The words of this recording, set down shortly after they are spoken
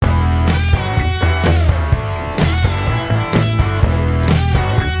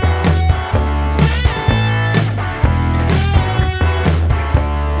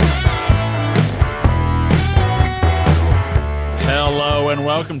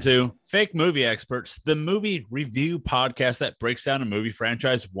to Fake Movie Experts, the movie review podcast that breaks down a movie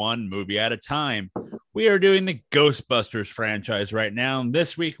franchise one movie at a time. We are doing the Ghostbusters franchise right now. And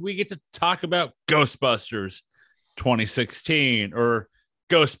this week, we get to talk about Ghostbusters 2016 or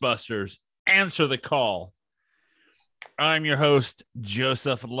Ghostbusters Answer the Call. I'm your host,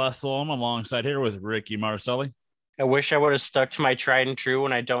 Joseph Lessel. I'm alongside here with Ricky Marcelli. I wish I would have stuck to my tried and true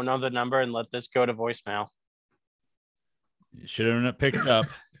when I don't know the number and let this go to voicemail. You should have picked up.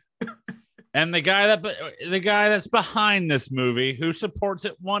 And the guy that's behind this movie, who supports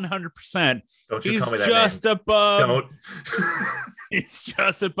it 100%, Don't you he's call me that just name. above. Don't. He's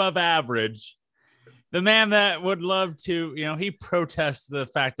just above average. The man that would love to, he protests the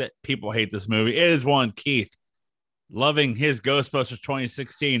fact that people hate this movie. It is one Keith, loving his Ghostbusters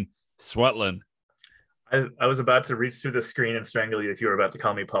 2016, Sweatland. I was about to reach through the screen and strangle you if you were about to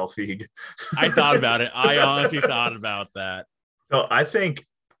call me Paul Feig. I thought about it. I honestly thought about that. So I think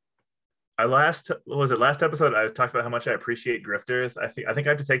last episode I talked about how much I appreciate grifters. I think I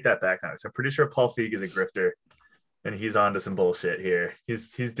have to take that back now. So I'm pretty sure Paul Feig is a grifter, and he's on to some bullshit here.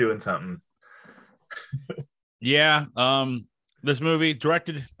 He's doing something. Yeah. This movie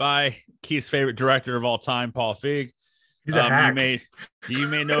directed by Keith's favorite director of all time, Paul Feig. He's a hack. You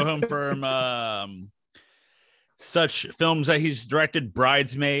may know him from such films that he's directed: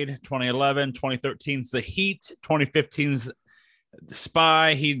 Bridesmaid 2011, 2013's The Heat, 2015's The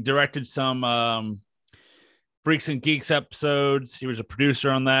Spy. He directed some Freaks and Geeks episodes. He was a producer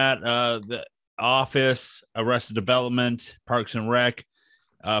on that. The Office, Arrested Development, Parks and Rec.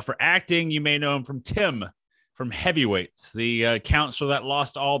 For acting, you may know him from Tim from Heavyweights, the counselor that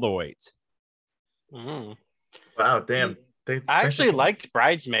lost all the weight. Mm. Wow, damn. I actually liked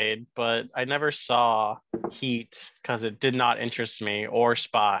Bridesmaid, but I never saw Heat because it did not interest me, or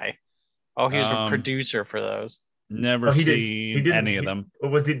Spy. Oh, he was a producer for those. Never seen any of them.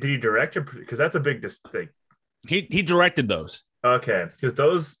 Did he direct or because that's a big thing? He directed those. Okay,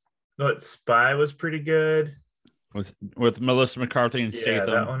 because Spy was pretty good with Melissa McCarthy and Statham.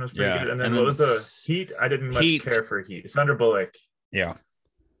 Yeah, that one was pretty good. And then what was the Heat? I didn't much care for Heat. Sandra Bullock. Yeah,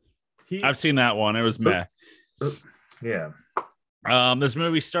 Heat. I've seen that one. It was meh. Yeah. This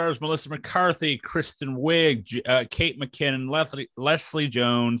movie stars Melissa McCarthy, Kristen Wiig, Kate McKinnon, Leslie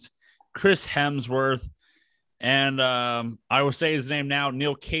Jones, Chris Hemsworth, and I will say his name now,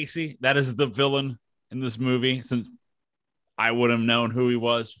 Neil Casey. That is the villain in this movie, since I would have known who he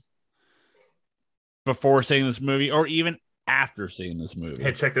was before seeing this movie or even after seeing this movie.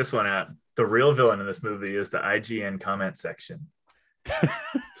 Hey, check this one out. The real villain in this movie is the IGN comment section.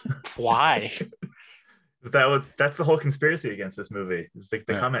 Why? That's the whole conspiracy against this movie. It's the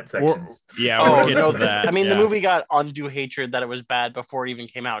comment sections. We'll get to that. I mean, the movie got undue hatred that it was bad before it even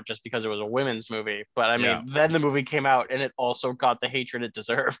came out, just because it was a women's movie. But I mean, then the movie came out and it also got the hatred it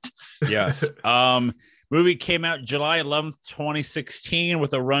deserved. Yes. Movie came out July 11th, 2016,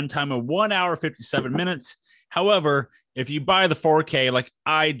 with a runtime of 1 hour, 57 minutes. However, if you buy the 4K like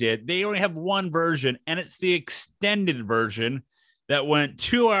I did, they only have one version, and it's the extended version that went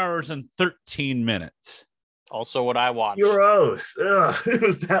 2 hours and 13 minutes. Also what I watched. Gross. Ugh, it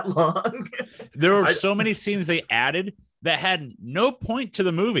was that long. There were so many scenes they added that had no point to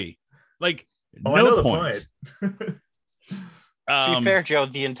the movie. No point. To be fair, Joe,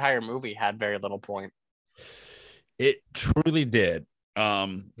 the entire movie had very little point. It truly did.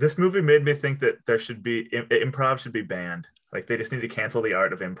 This movie made me think that there should be improv should be banned. Like they just need to cancel the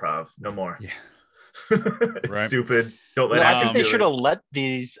art of improv. No more. Yeah. It's right. Stupid. Don't let. I think they should have let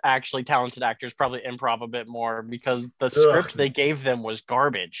these actually talented actors probably improv a bit more, because the script they gave them was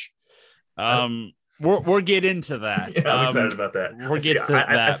garbage. We'll get into that. Yeah, I'm excited about that.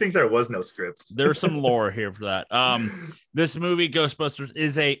 I think there was no script. There's some lore here for that. This movie, Ghostbusters,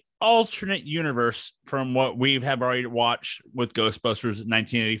 is a alternate universe from what we have already watched with Ghostbusters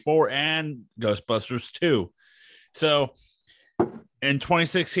 1984 and Ghostbusters 2. So in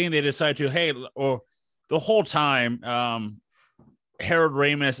 2016, they decided the whole time, Harold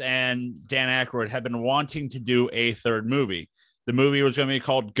Ramis and Dan Aykroyd had been wanting to do a third movie. The movie was going to be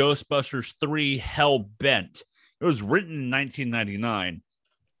called Ghostbusters 3 Hell Bent. It was written in 1999.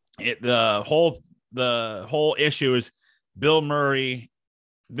 The whole issue is Bill Murray.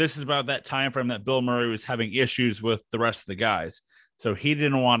 This is about that time frame that Bill Murray was having issues with the rest of the guys. So he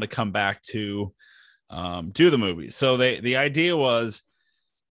didn't want to come back to do the movie. So the idea was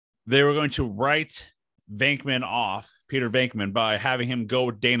they were going to write Venkman off, Peter Venkman, by having him go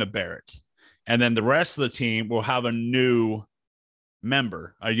with Dana Barrett. And then the rest of the team will have a new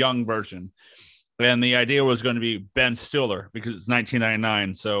member, a young version. And the idea was going to be Ben Stiller, because it's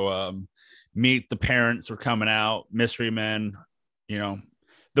 1999. So Meet the Parents were coming out, Mystery Men,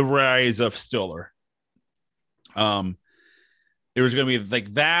 the rise of Stiller. It was going to be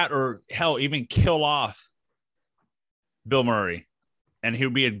like that, or hell, even kill off Bill Murray, and he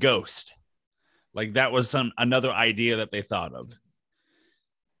would be a ghost. Like that was another idea that they thought of.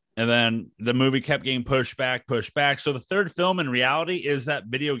 And then the movie kept getting pushed back. So the third film in reality is that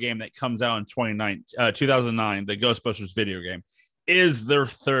video game that comes out in 2009, the Ghostbusters video game, is their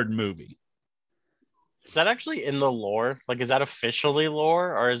third movie. Is that actually in the lore? Like, is that officially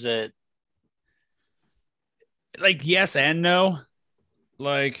lore, or is it like yes and no?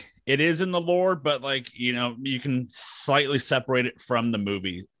 Like it is in the lore, but like, you know, you can slightly separate it from the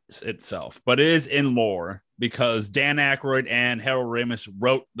movie itself, but it is in lore because Dan Aykroyd and Harold Ramis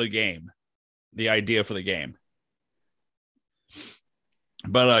wrote the game, the idea for the game.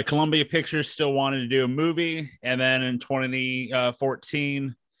 But Columbia Pictures still wanted to do a movie, and then in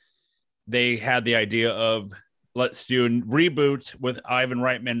 2014 they had the idea of let's do a reboot with Ivan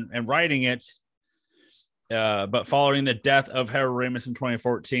Reitman and writing it. But following the death of Harold Ramis in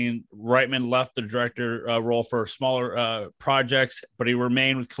 2014, Reitman left the director role for smaller projects, but he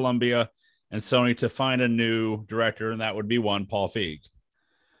remained with Columbia and Sony to find a new director, and that would be Paul Feig.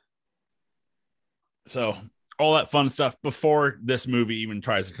 So all that fun stuff before this movie even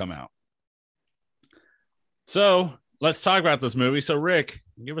tries to come out. So let's talk about this movie. So Rick,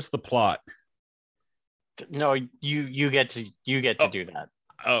 give us the plot. No, you get to do that.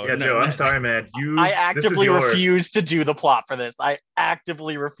 Oh yeah, no, Joe, no. I'm sorry, man. I actively refuse to do the plot for this. I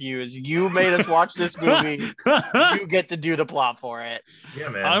actively refuse. You made us watch this movie. You get to do the plot for it. Yeah,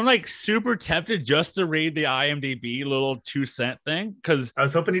 man. I'm like super tempted just to read the IMDb little 2-cent thing because I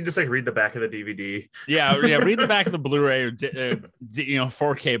was hoping you'd just like read the back of the DVD. yeah, read the back of the Blu-ray or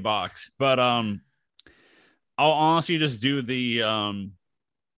 4K box. But I'll honestly just do the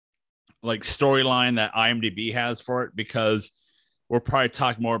like storyline that IMDb has for it because we'll probably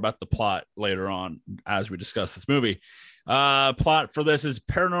talk more about the plot later on as we discuss this movie. Plot for this is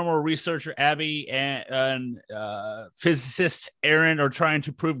paranormal researcher Abby and physicist Aaron are trying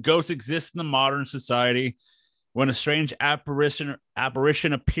to prove ghosts exist in the modern society. When a strange apparition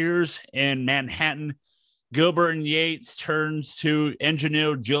appears in Manhattan, Gilbert and Yates turns to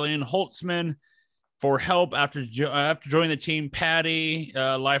engineer Jillian Holtzman for help after joining the team. Patty,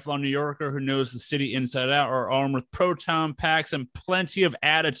 a lifelong New Yorker who knows the city inside out, are armed with proton packs and plenty of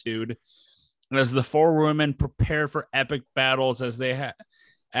attitude as the four women prepare for epic battles as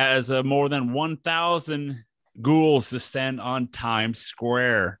more than 1,000 ghouls descend on Times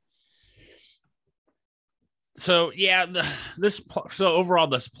Square. So yeah, overall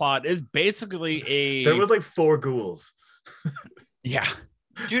this plot is basically there was like 4 ghouls. Yeah.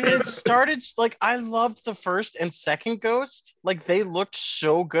 Dude, it started like I loved the first and second Ghost. Like they looked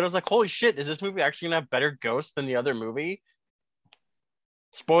so good. I was like, holy shit, is this movie actually gonna have better ghosts than the other movie?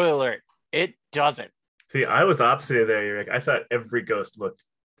 Spoiler alert, it doesn't. See, I was opposite of there, Eric. I thought every ghost looked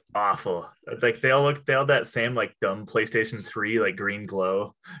awful. Like they had that same like dumb PlayStation 3 like green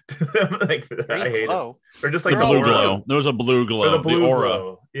glow. Like Green I hate glow. it. Or just like the blue aura. glow. There was a blue glow. Or the blue aura.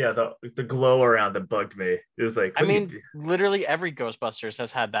 glow. Yeah, the glow around that bugged me. It was like I mean, literally every Ghostbusters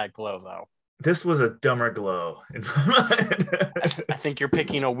has had that glow though. this was a dumber glow in my mind. I think you're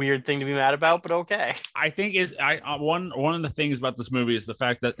picking a weird thing to be mad about, but okay. I think one of the things about this movie is the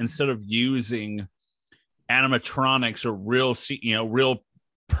fact that instead of using animatronics or real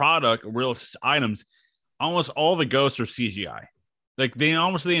product, real items, almost all the ghosts are CGI. Like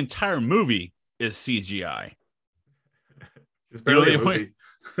almost the entire movie is CGI. It's barely a movie.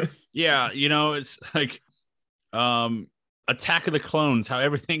 Yeah, it's like Attack of the Clones, how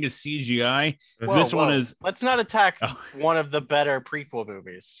everything is CGI. This one is. Let's not attack one of the better prequel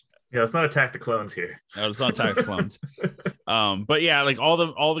movies. Yeah, let's not attack the clones here. No, it's not Attack of the Clones. But yeah, like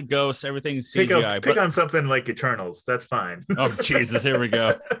all the ghosts, everything's CGI. Pick on something like Eternals. That's fine. Oh Jesus, here we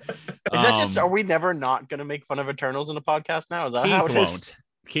go. Is that just? Are we never not going to make fun of Eternals in a podcast now? Is that how it is?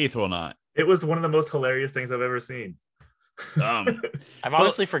 Keith will not. It was one of the most hilarious things I've ever seen. I've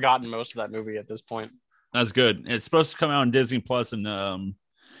honestly forgotten most of that movie at this point. That's good. It's supposed to come out on Disney Plus in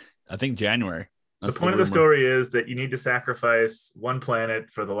I think January. That's the point of the story is that you need to sacrifice one planet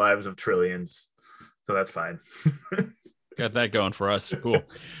for the lives of trillions. So that's fine. Got that going for us. Cool.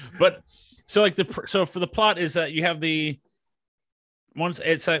 But so for the plot is that you have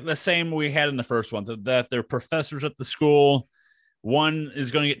it's like the same we had in the first one, that they're professors at the school. One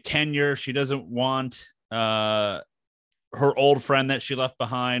is going to get tenure. She doesn't want her old friend that she left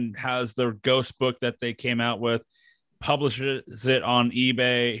behind, has their ghost book that they came out with, publishes it on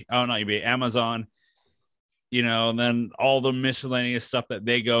Amazon, and then all the miscellaneous stuff that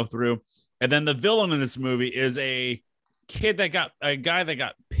they go through. And then the villain in this movie is a guy that got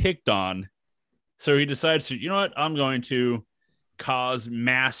picked on. So he decides to, you know what? I'm going to cause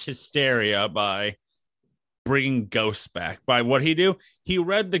mass hysteria by bringing ghosts back. By what he do? He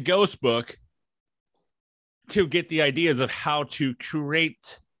read the ghost book to get the ideas of how to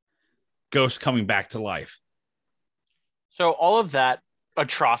create ghosts coming back to life. So all of that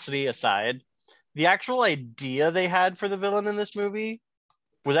atrocity aside, the actual idea they had for the villain in this movie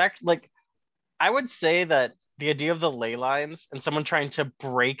was I would say that the idea of the ley lines and someone trying to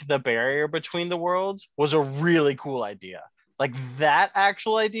break the barrier between the worlds was a really cool idea. Like that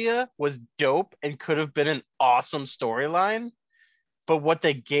actual idea was dope and could have been an awesome storyline, but what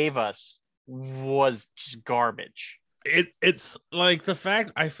they gave us was just garbage. It's like the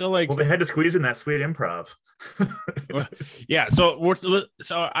fact I feel like they had to squeeze in that sweet improv. Yeah, so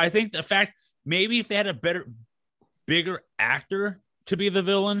I think the fact maybe if they had a bigger actor to be the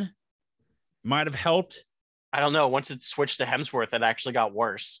villain might have helped. I don't know. Once it switched to Hemsworth, it actually got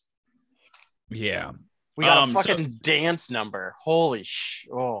worse. Yeah. We got a fucking dance number. Holy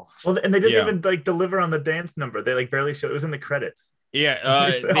oh. Well, and they didn't even like deliver on the dance number. They like barely showed. It was in the credits. Yeah.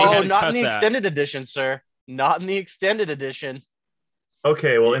 Not in the extended edition, sir. Not in the extended edition.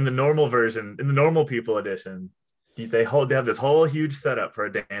 Okay, well, in the normal version, in the normal people edition, they have this whole huge setup for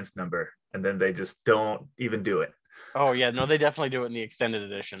a dance number, and then they just don't even do it. Oh yeah, no, they definitely do it in the extended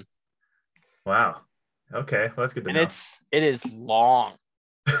edition. Wow. Okay, well that's good to know. And it is long.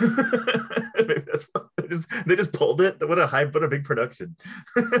 Maybe that's why they just pulled it. What a big production.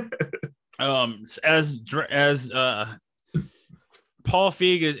 As Paul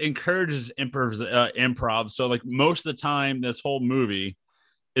Feig encourages improv, so like most of the time, this whole movie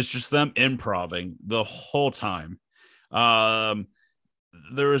is just them improving the whole time.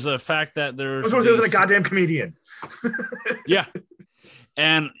 There is a fact that there's isn't a goddamn comedian. Yeah,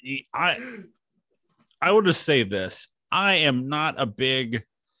 and I will just say this: I'm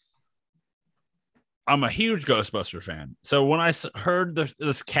a huge Ghostbuster fan. So when I heard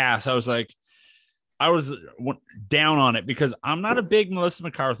this cast, I was down on it because I'm not a big Melissa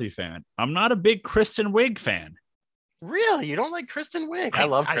McCarthy fan. I'm not a big Kristen Wiig fan. Really? You don't like Kristen Wiig? I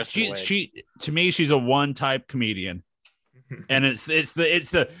love Kristen Wiig. To me, she's a one-type comedian. And it's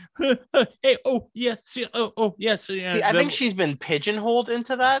the hey, oh yes, oh yes. Yeah. See, I think she's been pigeonholed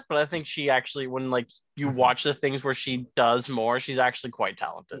into that, but I think she actually, when like you watch the things where she does more, she's actually quite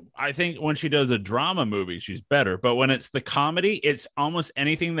talented. I think when she does a drama movie, she's better. But when it's the comedy, it's almost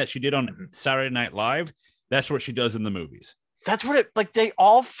anything that she did on Saturday Night Live. That's what she does in the movies. That's what they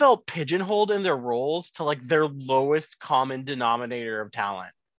all felt pigeonholed in their roles to like their lowest common denominator of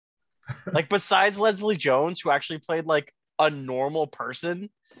talent. Like besides Leslie Jones, who actually played like a normal person.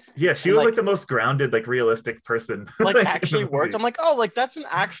 Yeah, she was like the most grounded, like realistic person. Like actually worked. I'm like, oh, like that's an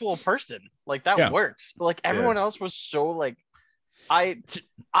actual person. Like that works. But like everyone else was so like, I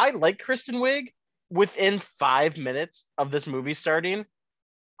like Kristen Wiig. Within 5 minutes of this movie starting,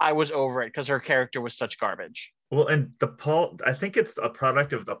 I was over it because her character was such garbage. Well, and I think it's a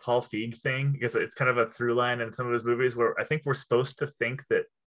product of the Paul Feig thing because it's kind of a through line in some of his movies where I think we're supposed to think that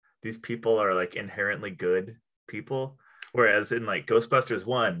these people are like inherently good people. Whereas in like Ghostbusters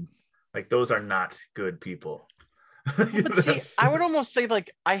 1, like those are not good people. But see, I would almost say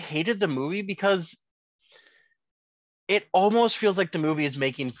like I hated the movie because it almost feels like the movie is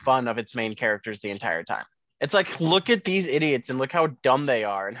making fun of its main characters the entire time. It's like, look at these idiots and look how dumb they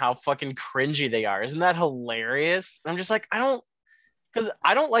are and how fucking cringy they are. Isn't that hilarious? And I'm just like, I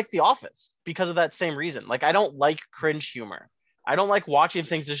don't like The Office because of that same reason. Like I don't like cringe humor. I don't like watching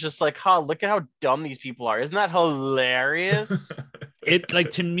things. It's just like, look at how dumb these people are. Isn't that hilarious? It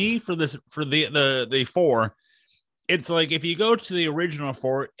like to me for the 4, it's like if you go to the original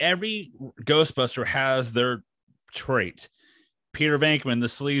 4, every Ghostbuster has their trait. Peter Venkman, the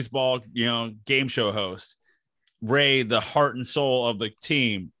sleazeball, game show host. Ray, the heart and soul of the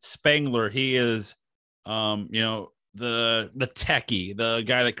team. Spengler, he is, the techie, the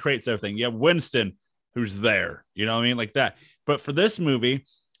guy that creates everything. You have Winston, who's there, you know what I mean, like that. But for this movie,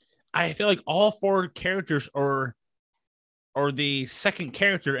 I feel like all 4 characters are the second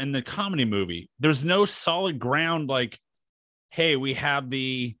character in the comedy movie. There's no solid ground. Like, hey, we have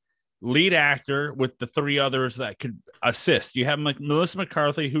the lead actor with the 3 others that could assist. You have Melissa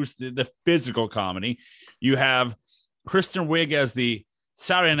McCarthy, who's the physical comedy. You have Kristen Wiig as the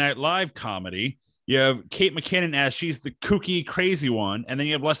Saturday Night Live comedy. You have Kate McKinnon as she's the kooky, crazy one. And then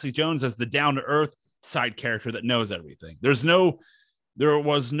you have Leslie Jones as the down-to-earth side character that knows everything. There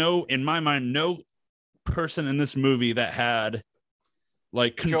was no, in my mind, no person in this movie that had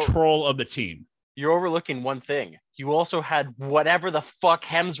like control of the team. You're overlooking one thing. You also had whatever the fuck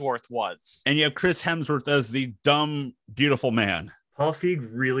Hemsworth was. And you have Chris Hemsworth as the dumb, beautiful man. Paul Feig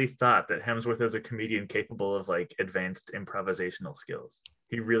really thought that Hemsworth is a comedian capable of like advanced improvisational skills.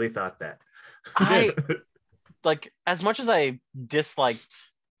 He really thought that. I like, as much as I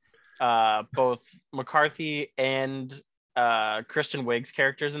disliked both McCarthy and Kristen Wiig's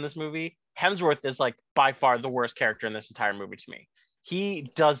characters in this movie, Hemsworth is like by far the worst character in this entire movie to me.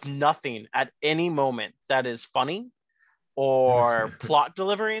 He does nothing at any moment that is funny or plot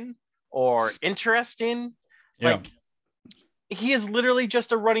delivering or interesting. Yeah. Like, he is literally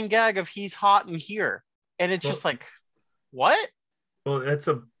just a running gag of he's hot and here. And it's just like, what? Well,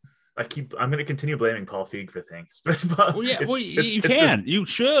 I'm going to continue blaming Paul Feig for things. Well, yeah, you can. You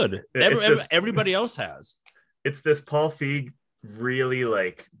should. Everybody else has. It's this Paul Feig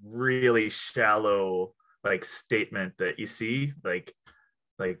really shallow like statement that you see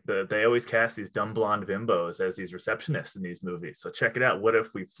they always cast these dumb blonde bimbos as these receptionists in these movies. So check it out. What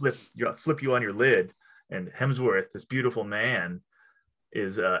if we flip you on your lid and Hemsworth, this beautiful man,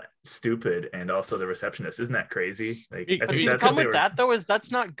 is stupid and also the receptionist? Isn't that crazy? Like, I think the problem with that though is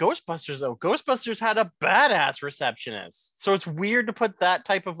that's not Ghostbusters though. Ghostbusters had a badass receptionist, so it's weird to put that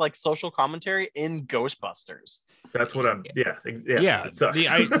type of like social commentary in Ghostbusters. That's what I'm. Yeah. It sucks.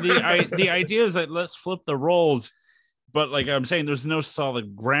 The idea is that let's flip the roles, but like I'm saying, there's no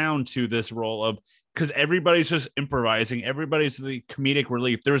solid ground to this role of, because everybody's just improvising. Everybody's the comedic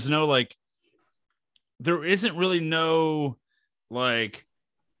relief. There's no like. There isn't really no like,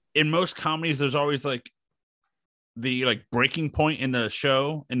 in most comedies, there's always like the like breaking point in the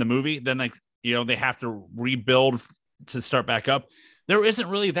show, in the movie. Then like, you know, they have to rebuild to start back up. There isn't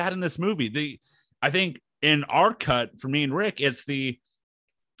really that in this movie. I think in our cut for me and Rick, it's the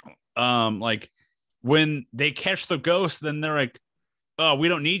like when they catch the ghost, then they're like, oh, we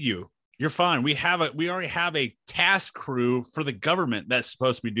don't need you. You're fine. We already have a task crew for the government that's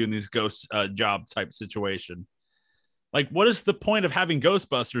supposed to be doing these ghost job type situation. Like, what is the point of having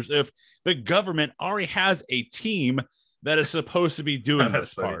Ghostbusters if the government already has a team that is supposed to be doing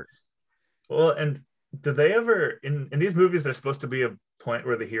this part? Well, and do they ever in these movies, there's supposed to be a point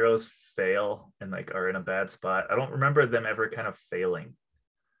where the heroes fail and like are in a bad spot. I don't remember them ever kind of failing.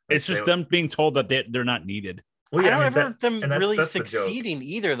 Like, it's just them being told that they're not needed. Well, yeah, I don't remember them really succeeding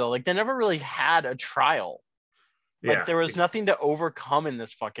either, though. Like, they never really had a trial. Like, there was nothing to overcome in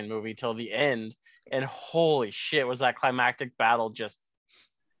this fucking movie till the end. And holy shit, was that climactic battle just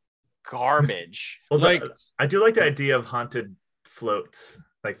garbage. Well, like, I do like the idea of haunted floats.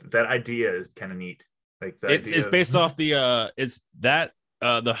 Like, that idea is kind of neat. Like, it's based off the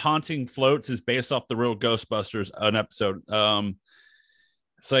the haunting floats is based off the real Ghostbusters, an episode.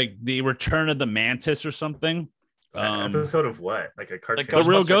 It's like the Return of the Mantis or something. An episode of what? Like a cartoon? The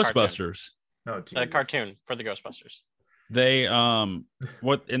real Ghostbusters. No, a cartoon for the Ghostbusters. They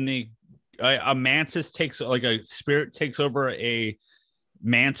what in the a mantis takes, like a spirit takes over a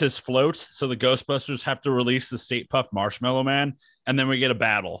mantis float, so the Ghostbusters have to release the Stay Puft Marshmallow Man, and then we get a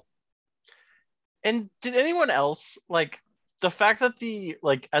battle. And did anyone else like the fact that the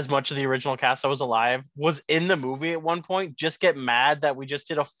like as much of the original cast that was alive was in the movie at one point just get mad that we just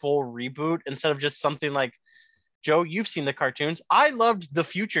did a full reboot instead of just something like, Joe, you've seen the cartoons. I loved the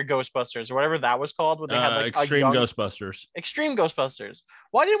Future Ghostbusters or whatever that was called. When they had like Extreme Ghostbusters. Extreme Ghostbusters.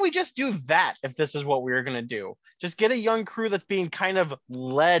 Why didn't we just do that if this is what we were going to do? Just get a young crew that's being kind of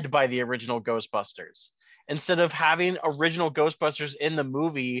led by the original Ghostbusters instead of having original Ghostbusters in the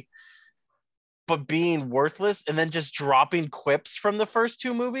movie but being worthless and then just dropping quips from the first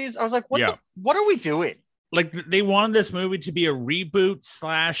two movies. I was like, what are we doing? Like, they wanted this movie to be a reboot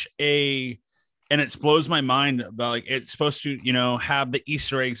 / and it blows my mind about like it's supposed to, you know, have the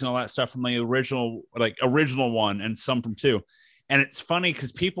Easter eggs and all that stuff from the original one and some from two. And it's funny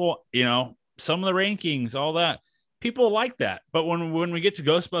because people, you know, some of the rankings, all that, people like that. But when we get to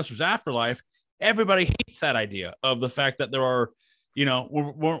Ghostbusters Afterlife, everybody hates that idea of the fact that there are, you know,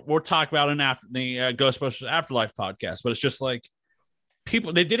 we'll talk about in the Ghostbusters Afterlife podcast, but it's just like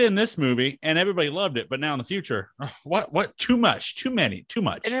people, they did it in this movie and everybody loved it. But now in the future, what? Too much, too many, too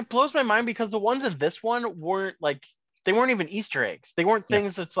much. And it blows my mind because the ones in this one weren't like, they weren't even Easter eggs. They weren't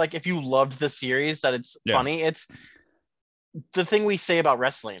things that's like, if you loved the series, that it's funny. It's the thing we say about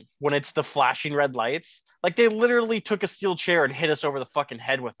wrestling when it's the flashing red lights. Like, they literally took a steel chair and hit us over the fucking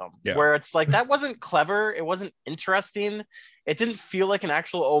head with them. Yeah. Where it's like, that wasn't clever. It wasn't interesting. It didn't feel like an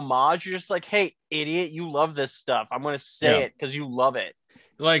actual homage. You're just like, hey, idiot, you love this stuff. I'm going to say it because you love it.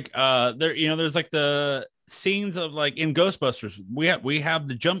 Like, there, you know, there's like the scenes of like in Ghostbusters, we have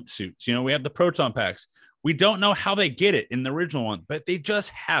the jumpsuits, you know, we have the proton packs. We don't know how they get it in the original one, but they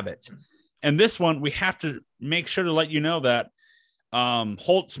just have it. And this one, we have to make sure to let you know that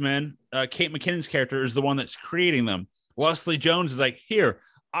Holtzman, Kate McKinnon's character, is the one that's creating them. Wesley Jones is like, here,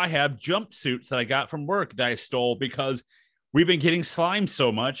 I have jumpsuits that I got from work that I stole because we've been getting slime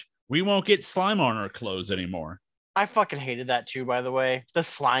so much. We won't get slime on our clothes anymore. I fucking hated that too, by the way. The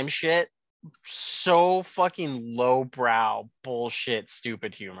slime shit. So fucking lowbrow bullshit,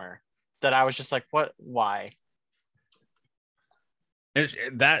 stupid humor that I was just like, what? Why?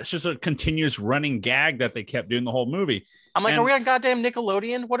 That's just a continuous running gag that they kept doing the whole movie. I'm like, are we on goddamn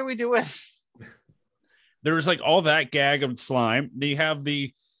Nickelodeon? What are we doing? There was like all that gag of slime. They have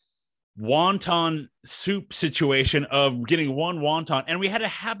the wonton soup situation of getting one wonton, and we had to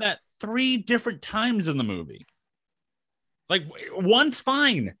have that 3 different times in the movie. Like, one's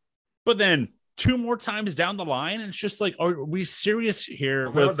fine, but then 2 more times down the line, and it's just like, are we serious here?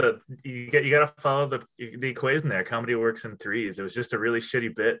 Well, you got to follow the equation there. Comedy works in threes. It was just a really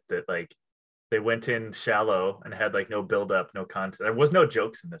shitty bit that like they went in shallow and had like no build up, no content. There was no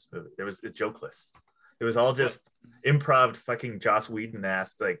jokes in this movie. There was jokeless. It was all just improv fucking Joss Whedon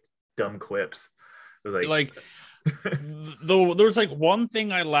ass like dumb quips. It was like though there's like one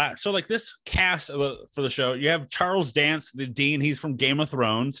thing I lacked. So like this cast for the show, you have Charles Dance, the Dean. He's from Game of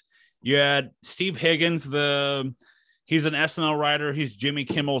Thrones. You had Steve Higgins, he's an SNL writer. He's Jimmy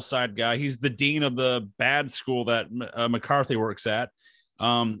Kimmel's side guy. He's the dean of the bad school that McCarthy works at.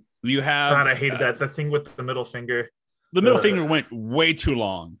 You have God, I hated that. The thing with the middle finger. The middle finger went way too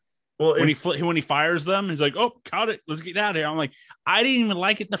long. Well, when he fires them, he's like, "Oh, got it. Let's get out of here." I'm like, I didn't even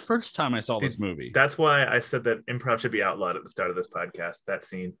like it the first time I saw this movie. That's why I said that improv should be outlawed at the start of this podcast. That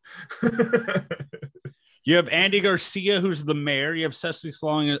scene. You have Andy Garcia, who's the mayor. You have Cecily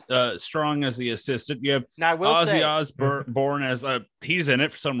Strong as the assistant. You have Ozzy Osbourne as he's in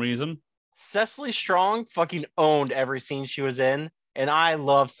it for some reason. Cecily Strong fucking owned every scene she was in, and I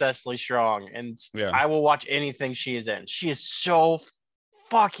love Cecily Strong, and I will watch anything she is in. She is so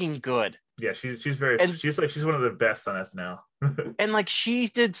fucking good. Yeah, she's she's one of the best on SNL. And like she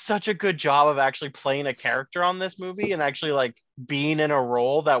did such a good job of actually playing a character on this movie and actually like being in a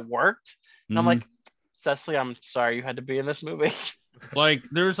role that worked. And I'm like, Cecily, I'm sorry you had to be in this movie. Like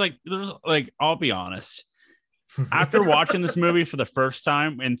there's I'll be honest. After watching this movie for the first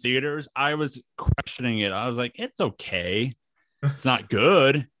time in theaters, I was questioning it. I was like, it's okay. It's not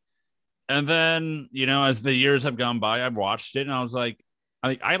good. And then, as the years have gone by, I've watched it and I was like,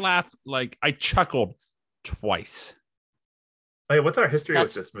 I laughed, like I chuckled twice. Hey, what's our history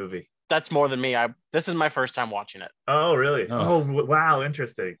with this movie? That's more than me. This is my first time watching it. Oh, really? Oh, wow.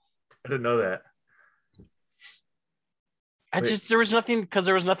 Interesting. I didn't know that. There was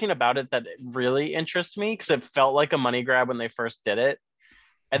nothing about it that really interested me because it felt like a money grab when they first did it.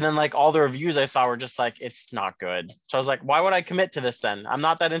 And then like all the reviews I saw were just like, it's not good. So I was like, why would I commit to this then? I'm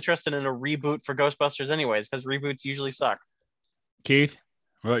not that interested in a reboot for Ghostbusters anyways, because reboots usually suck. Keith,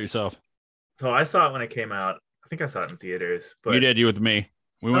 what about yourself? So I saw it when it came out. I think I saw it in theaters. But... You with me.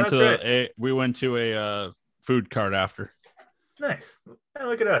 We went to a food cart after. Nice. Yeah,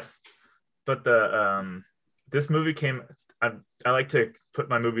 look at us. But this movie came. I like to put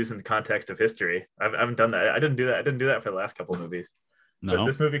my movies in the context of history. I haven't done that. I didn't do that for the last couple of movies. No. But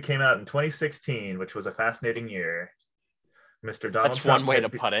this movie came out in 2016, which was a fascinating year. Mr. Donald That's Trump one way to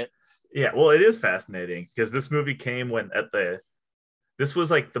put it. Yeah, well, it is fascinating because this movie came when I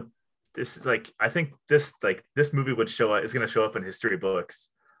think this movie is going to show up in history books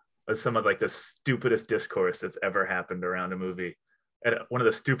as some of like the stupidest discourse that's ever happened around a movie at one of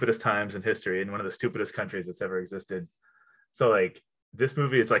the stupidest times in history in one of the stupidest countries that's ever existed. So like this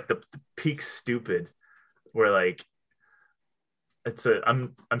movie is like the peak stupid, where like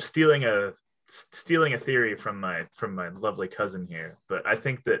I'm stealing a theory from my lovely cousin here, but I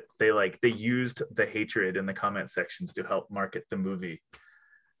think that they used the hatred in the comment sections to help market the movie.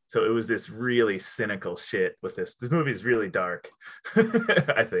 So it was this really cynical shit with this movie is really dark.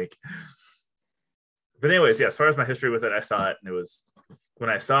 I think. But anyways, yeah, as far as my history with it, I saw it and when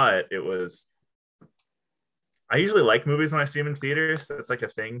I saw it, I usually like movies when I see them in theaters. That's like a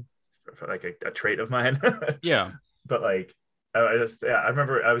thing, like a trait of mine. Yeah. But like, I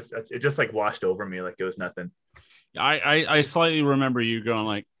remember it just like washed over me like it was nothing. I slightly remember you going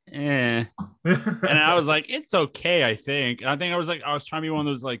like, and I was like, it's okay. I think I was trying to be one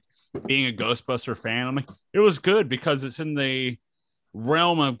of those like being a Ghostbuster fan. I'm like, it was good because it's in the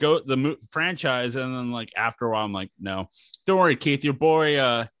realm of the franchise. And then like after a while, I'm like, no, don't worry, Keith, your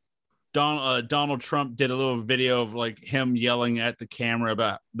boy, Donald Trump did a little video of like him yelling at the camera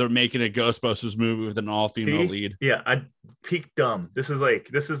about they're making a Ghostbusters movie with an all-female lead. Yeah, I peak dumb. This is like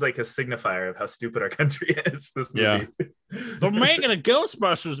a signifier of how stupid our country is. This movie. Yeah. They're making a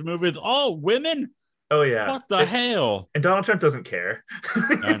Ghostbusters movie with all women. Oh yeah. What the hell? And Donald Trump doesn't care.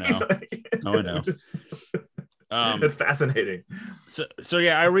 I know. I know. That's fascinating. So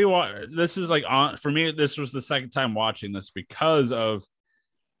yeah, I rewatched. This is like on for me. This was the second time watching this because of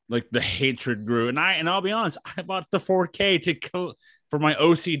like the hatred grew, and I'll be honest, I bought the 4K for my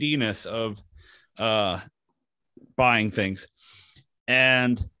OCD-ness of buying things,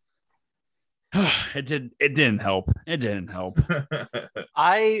 and it didn't help. It didn't help.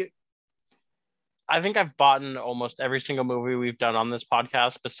 I think I've bought in almost every single movie we've done on this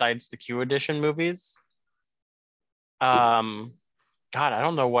podcast besides the Q edition movies. God, I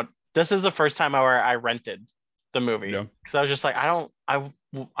don't know what this is the first time I rented the movie because I was just like, I don't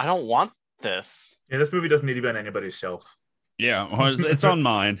want this. Yeah, this movie doesn't need to be on anybody's shelf. Yeah, well, it's on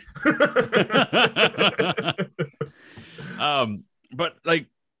mine. But like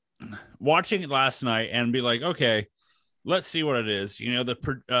watching it last night and be like, okay, let's see what it is. You know,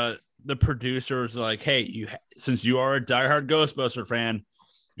 the producer's like, hey, since you are a diehard Ghostbuster fan,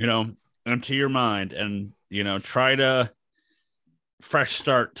 you know, empty your mind and, you know, try to fresh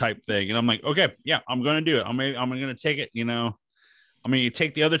start type thing. And I'm like, okay, yeah, I'm going to do it. I'm going to take it, you know, you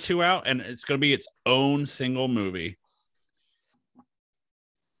take the other two out and it's going to be its own single movie.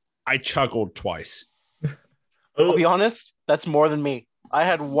 I chuckled twice. I'll be honest, that's more than me. I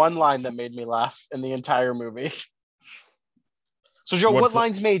had one line that made me laugh in the entire movie. So, Joe, what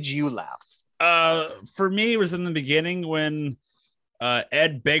lines made you laugh? For me, it was in the beginning when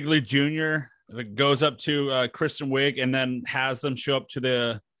Ed Begley Jr. goes up to Kristen Wiig and then has them show up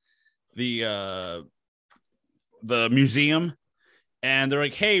to the museum, and they're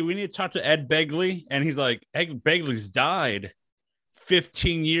like, "Hey, we need to talk to Ed Begley," and he's like, "Ed Begley's died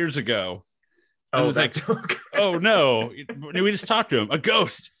 15 years ago." And it's like, "Oh no, we just talked to him, a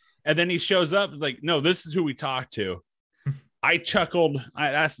ghost," and then he shows up. It's like, "No, this is who we talked to." I chuckled.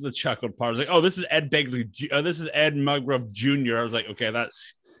 That's the chuckled part. I was like, "Oh, this is Ed Begley. This is Ed Mugruff Jr." I was like, "Okay,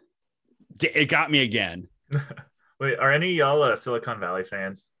 it got me again." Wait, are any of y'all Silicon Valley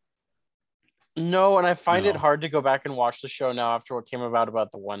fans? No, and I find it hard to go back and watch the show now after what came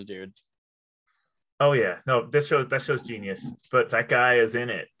about the one dude. Oh yeah, no, that show's genius. But that guy is in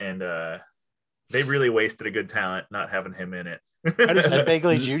it, and they really wasted a good talent not having him in it. Ed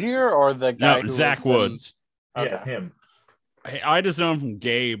Begley Jr. or the guy? No, Zach Woods. Yeah, him. I just know him from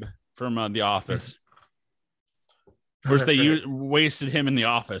Gabe from The Office. Whereas they wasted him in The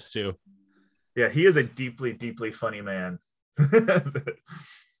Office too. Yeah, he is a deeply, deeply funny man.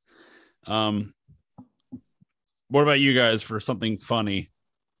 What about you guys for something funny?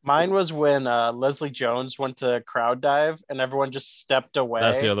 Mine was when Leslie Jones went to crowd dive and everyone just stepped away.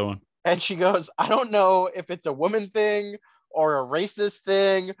 That's the other one. And she goes, I don't know if it's a woman thing or a racist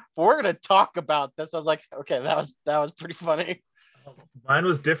thing, but we're gonna talk about this. I was like, okay, that was pretty funny. Mine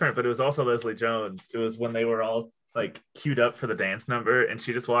was different, but it was also Leslie Jones. It was when they were all like queued up for the dance number, and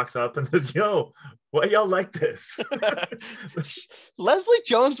she just walks up and says, "Yo, why y'all like this?" Leslie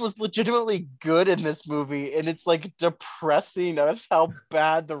Jones was legitimately good in this movie, and it's like depressing of how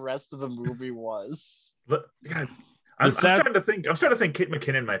bad the rest of the movie was. God, I'm starting to think Kate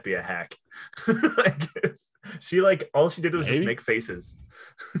McKinnon might be a hack. She all she did was just make faces.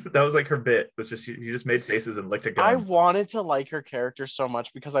 That was like her bit. Was just she just made faces and licked a gun. I wanted to like her character so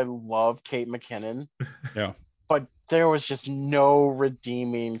much because I love Kate McKinnon. Yeah. But there was just no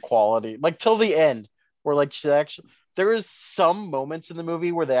redeeming quality. Like till the end, where like there was some moments in the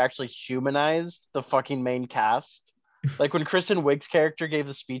movie where they actually humanized the fucking main cast. Like when Kristen Wiig's character gave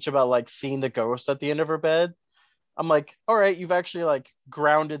the speech about like seeing the ghost at the end of her bed. I'm like, all right, you've actually like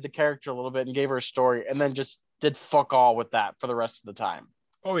grounded the character a little bit and gave her a story, and then just did fuck all with that for the rest of the time.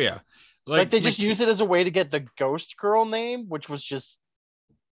 Oh yeah, like they just used it as a way to get the ghost girl name, which was just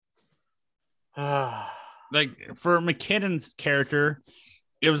like for McKinnon's character,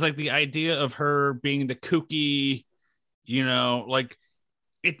 it was like the idea of her being the kooky, you know, like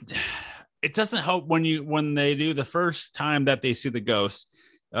it doesn't help when they do the first time that they see the ghost,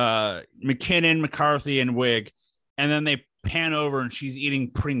 McKinnon, McCarthy, and Wiig. And then they pan over and she's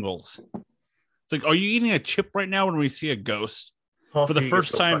eating Pringles. It's like, are you eating a chip right now when we see a ghost? Paul for the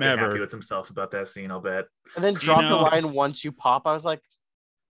first time ever. Happy with himself about that scene, I'll bet. And then drop the line once you pop. I was like,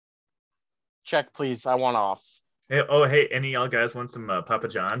 check, please. I want off. Hey, any of y'all guys want some Papa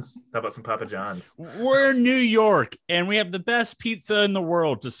John's? How about some Papa John's? We're in New York and we have the best pizza in the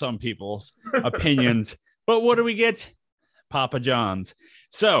world to some people's opinions. But what do we get? Papa John's.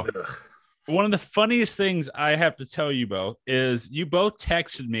 So one of the funniest things I have to tell you both is you both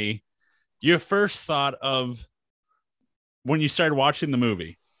texted me your first thought of when you started watching the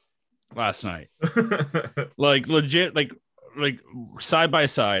movie last night. Like legit, like side by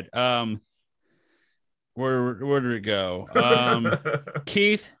side. Where did it go?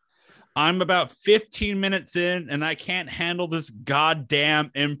 Keith, I'm about 15 minutes in and I can't handle this goddamn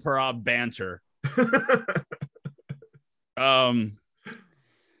improv banter.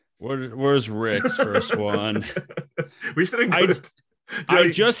 Where's Rick's first one? We should. I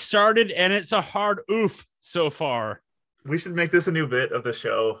just started and it's a hard oof so far. We should make this a new bit of the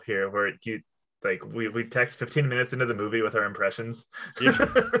show here, where we text 15 minutes into the movie with our impressions. Yeah.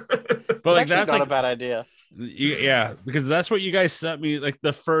 But like that's not a bad idea. Yeah, because that's what you guys sent me, like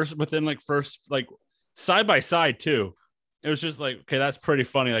the first side by side too. It was just like, okay, that's pretty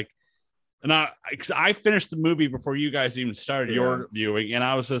funny. Like, and I finished the movie before you guys even started your viewing, and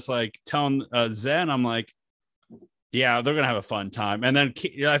I was just like telling Zen, I'm like, yeah, they're gonna have a fun time. And then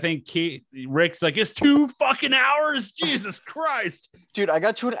I think Rick's like, it's 2 fucking hours. Jesus Christ, dude! I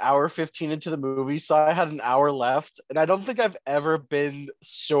got to an hour 15 into the movie, so I had an hour left, and I don't think I've ever been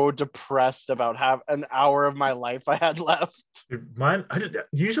so depressed about an hour of my life I had left. Mine,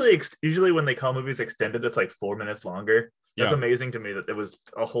 usually when they call movies extended, it's like 4 minutes longer. That's amazing to me that it was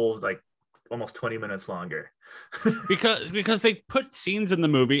a whole like almost 20 minutes longer. because they put scenes in the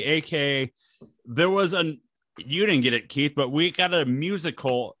movie, aka there was you didn't get it, Keith, but we got a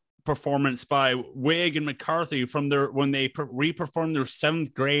musical performance by Wig and McCarthy from when they re-performed their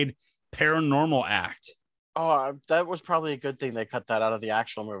 7th grade paranormal act. Oh, that was probably a good thing they cut that out of the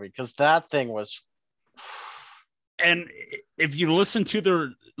actual movie, because that thing was. And if you listen to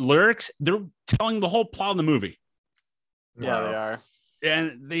their lyrics, they're telling the whole plot of the movie. Yeah, they are.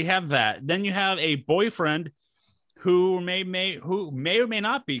 And they have that. Then you have a boyfriend who may or may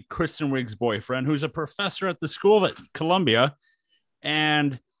not be Kristen Wiig's boyfriend, who's a professor at the school at Columbia,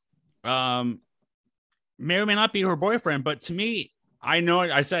 and may or may not be her boyfriend. But to me, I know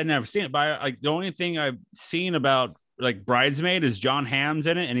I said I've never seen it, but like the only thing I've seen about like Bridesmaid is John Hamm's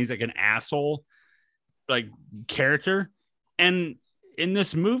in it, and he's like an asshole like character. And in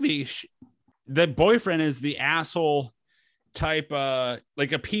this movie, the boyfriend is the asshole type,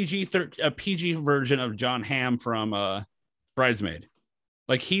 like a PG version of John Hamm from Bridesmaid.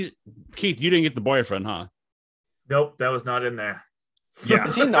 Like Keith, you didn't get the boyfriend, huh? Nope, that was not in there. Yeah.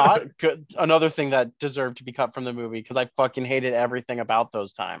 Is he not good? Another thing that deserved to be cut from the movie, because I fucking hated everything about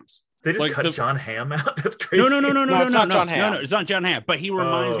those times. They just cut John Hamm out. That's crazy. No, it's not John Hamm. No, it's not John Hamm, but he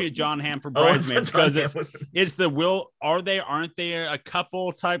reminds me of John Hamm from Bridesmaid, because it's the aren't they a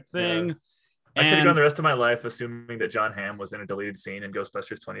couple type thing. Yeah. I could have gone the rest of my life assuming that John Hamm was in a deleted scene in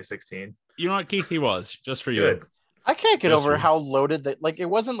Ghostbusters 2016. You know what, Keith? He was, just for you. Good. I can't get over how loaded that, like, it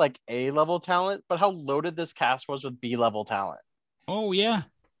wasn't like A-level talent, but how loaded this cast was with B-level talent. Oh, yeah.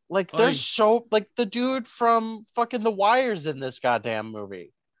 Like, there's the dude from fucking The Wire's in this goddamn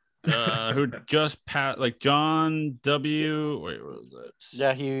movie. Who just passed, like John W. Wait, what was it?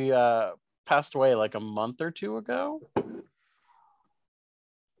 Yeah, he passed away like a month or 2 ago.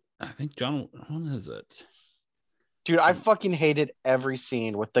 I think John, when is it? Dude, I fucking hated every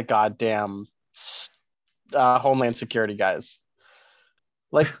scene with the goddamn Homeland Security guys.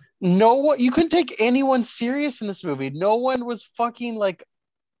 Like, you couldn't take anyone serious in this movie. No one was fucking like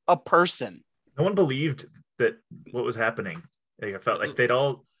a person. No one believed that what was happening. Like, I felt like they'd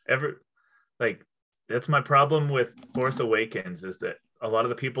all that's my problem with Force Awakens, is that a lot of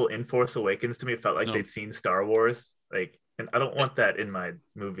the people in Force Awakens to me felt like they'd seen Star Wars. Like, and I don't want that in my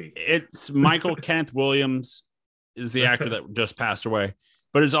movie. It's Michael Kenneth Williams is the actor that just passed away,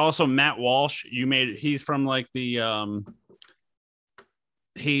 but it's also Matt Walsh. He's from like the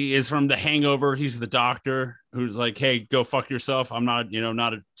he is from The Hangover. He's the doctor who's like, hey, go fuck yourself. I'm not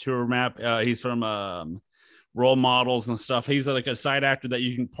a tour map. He's from Role Models and stuff. He's like a side actor that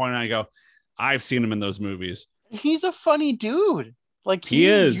you can point out and go, I've seen him in those movies. He's a funny dude. Like, he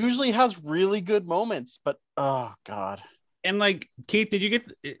usually has really good moments, but oh god. And like, Keith, did you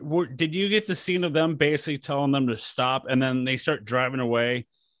get the scene of them basically telling them to stop, and then they start driving away,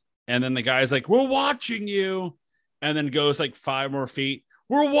 and then the guy's like, we're watching you, and then goes like 5 more feet,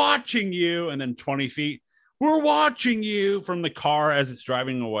 we're watching you, and then 20 feet, we're watching you, from the car as it's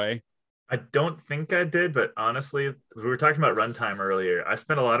driving away? I don't think I did, but honestly, we were talking about runtime earlier. I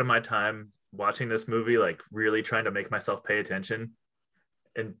spent a lot of my time watching this movie, like really trying to make myself pay attention,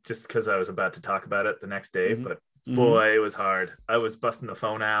 and just because I was about to talk about it the next day. But boy, it was hard. I was busting the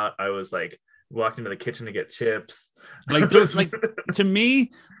phone out. I was like walking to the kitchen to get chips. Like, there's like, to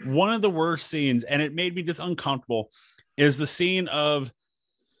me, one of the worst scenes, and it made me just uncomfortable, is the scene of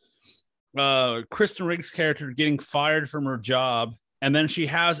Kristen Wiig's character getting fired from her job. And then she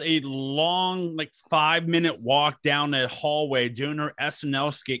has a long, like 5-minute walk down a hallway doing her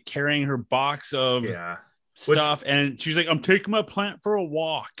SNL skit, carrying her box of stuff. And she's like, I'm taking my plant for a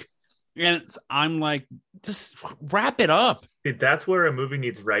walk. And I'm like, just wrap it up. Dude, that's where a movie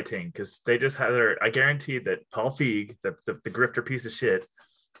needs writing, because they just had her. I guarantee that Paul Feig, the grifter piece of shit,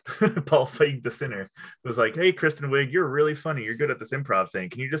 Paul Feig, the sinner, was like, "Hey, Kristen Wiig, you're really funny. You're good at this improv thing.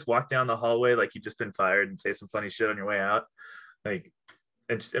 Can you just walk down the hallway like you've just been fired and say some funny shit on your way out?" Like,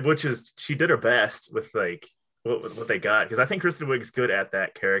 and which is, she did her best with like what they got, because I think Kristen Wiig's good at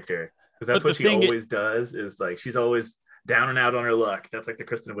that character, because that's what she always does. Is like, she's always down and out on her luck. That's like the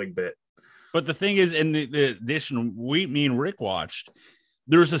Kristen Wiig bit. But the thing is, in the edition me and Rick watched,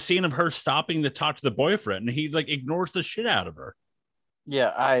 there's a scene of her stopping to talk to the boyfriend, and he like ignores the shit out of her. Yeah,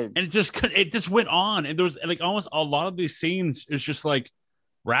 and it just went on, and there was like almost a lot of these scenes. It's just like,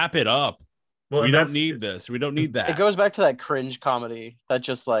 wrap it up. Well, we don't need this. We don't need that. It goes back to that cringe comedy that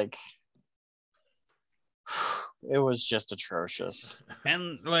just like, it was just atrocious.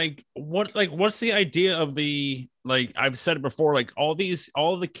 And what's the idea of the, like, I've said it before, like all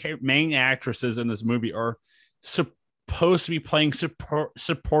the main actresses in this movie are supposed to be playing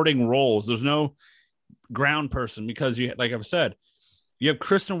supporting roles. There's no ground person, because you, like I've said, you have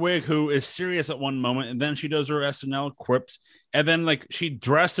Kristen Wiig, who is serious at one moment, and then she does her SNL quips, and then like she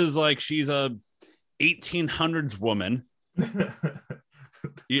dresses like she's a 1800s woman.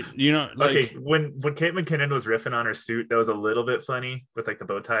 you know, like, okay, when Kate McKinnon was riffing on her suit, that was a little bit funny with like the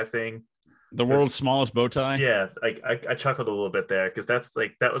bow tie thing, the world's smallest bow tie. Yeah, like I chuckled a little bit there, because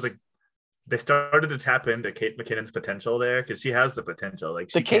that was like, they started to tap into Kate McKinnon's potential there, because she has the potential. Like,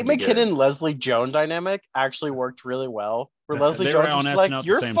 the Kate McKinnon Leslie Jones dynamic actually worked really well. Where Leslie Jones was like,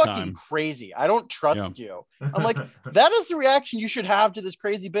 "You're fucking crazy. I don't trust you." I'm like, that is the reaction you should have to this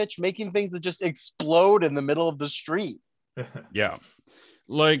crazy bitch making things that just explode in the middle of the street. Yeah.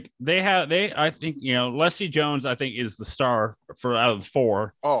 Like I think, you know, Leslie Jones, I think, is the star for out of the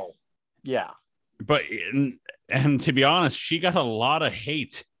four. Oh, yeah. But and to be honest, she got a lot of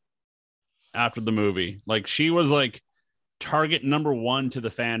hate after the movie. Like, she was like target number one to the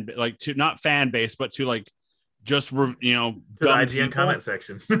fan, like, to not fan base, but to like just, you know, the IGN comment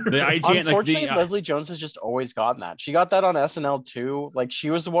section. The IGN, unfortunately, like Leslie Jones has just always gotten that. She got that on SNL too. Like, she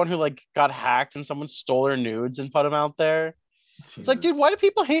was the one who like got hacked and someone stole her nudes and put them out there. Jesus. It's like, dude, why do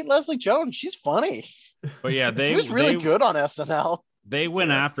people hate Leslie Jones? She's funny. But yeah, she was really good on SNL. They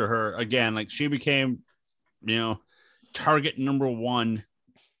went after her again. Like, she became, you know, target number one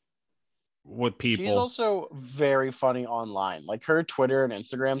with people. She's also very funny online. Like, her Twitter and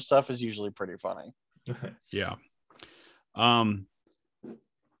Instagram stuff is usually pretty funny. Yeah. Then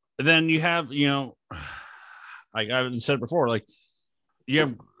you have, you know, like I've said before, like, you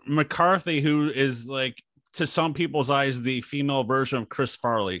have McCarthy, who is like, to some people's eyes, the female version of Chris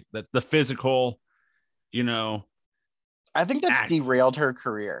Farley. That the physical, you know, I think that's derailed her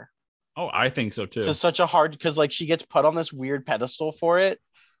career. Oh, I think so too. To such a hard, because like she gets put on this weird pedestal for it.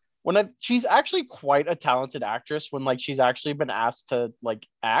 She's actually quite a talented actress when like she's actually been asked to like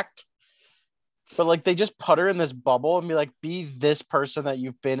act. But like they just put her in this bubble and be like, be this person that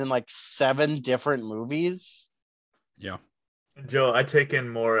you've been in like 7 different movies. Yeah. Joe, I take in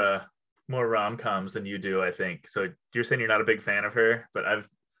more rom-coms than you do, I think. So you're saying you're not a big fan of her, but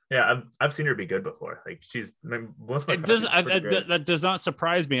I've seen her be good before. Like, she's most of that does not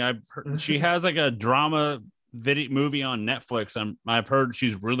surprise me. I've heard she has like a drama video movie on Netflix. I've heard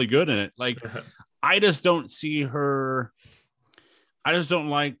she's really good in it. Like, I just don't see her. I just don't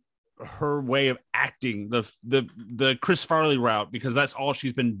like her way of acting, the Chris Farley route, because that's all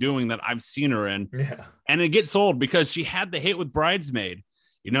she's been doing that I've seen her in. Yeah. And it gets old, because she had the hit with Bridesmaid.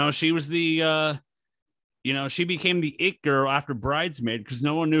 You know, she was the you know, she became the it girl after Bridesmaid because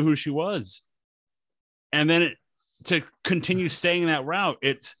no one knew who she was. And then to continue staying that route,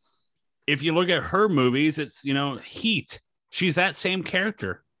 it's, if you look at her movies, it's, you know, Heat. She's that same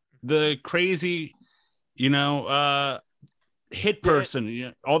character, the crazy, you know, hit person.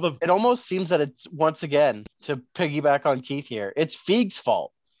 It almost seems that it's, once again, to piggyback on Keith here, it's Feig's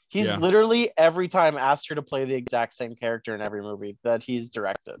fault. He's literally every time asked her to play the exact same character in every movie that he's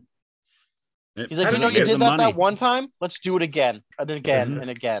directed. He's like, you know, you did that one time. Let's do it again and again and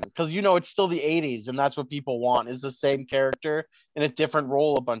again. Because, you know, it's still the 80s and that's what people want, is the same character in a different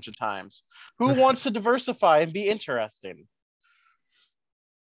role a bunch of times. Who wants to diversify and be interesting?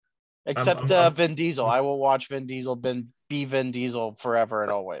 Except Vin Diesel. I will watch Vin Diesel be Vin Diesel forever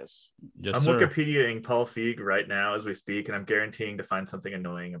and always. Yes, I'm Wikipediaing Paul Feig right now as we speak, and I'm guaranteeing to find something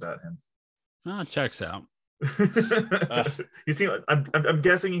annoying about him. Oh, checks out. You see, I'm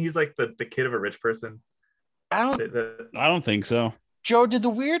guessing he's like the kid of a rich person. I don't think so. Joe, did the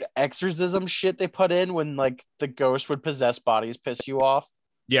weird exorcism shit they put in when like the ghost would possess bodies piss you off?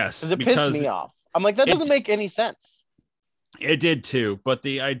 Yes, because it pissed me off. I'm like, that doesn't make any sense. It did too, but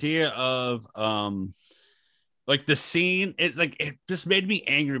the idea of like the scene, it just made me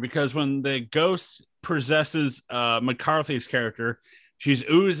angry because when the ghost possesses McCarthy's character, she's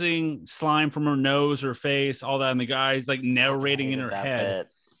oozing slime from her nose, her face, all that, and the guy's like narrating in her head.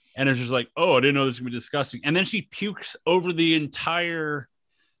 Bit. And it's just like, oh, I didn't know this was gonna be disgusting. And then she pukes over the entire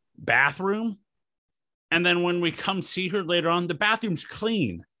bathroom. And then when we come see her later on, the bathroom's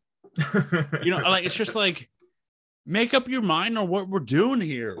clean. Like it's just like, make up your mind on what we're doing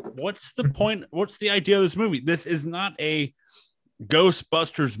here. What's the point? What's the idea of this movie? This is not a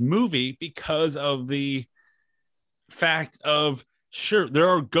Ghostbusters movie because of the fact of, sure, there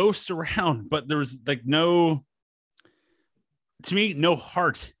are ghosts around, but there's like no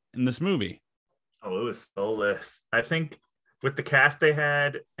heart in this movie. Oh, it was soulless. I think with the cast they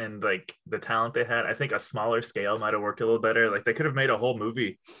had and like the talent they had, I think a smaller scale might have worked a little better. Like they could have made a whole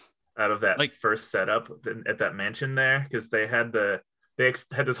movie out of that first setup at that mansion there, because they had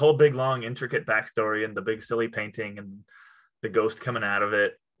this whole big long intricate backstory and the big silly painting and the ghost coming out of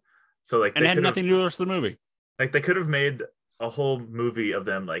it. So like, and it had nothing to do with the rest of the movie. Like they could have made a whole movie of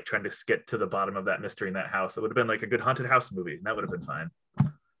them like trying to get to the bottom of that mystery in that house. It would have been like a good haunted house movie, and that would have been fine.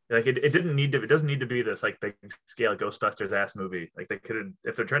 Like it doesn't need to be this like big scale Ghostbusters ass movie. Like they could have,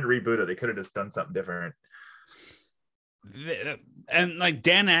 if they're trying to reboot it, they could have just done something different. And like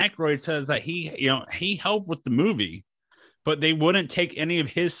Dan Aykroyd says that he helped with the movie, but they wouldn't take any of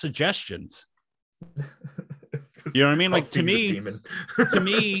his suggestions. You know what I mean? Like to me,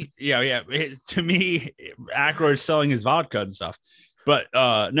 Aykroyd's selling his vodka and stuff. But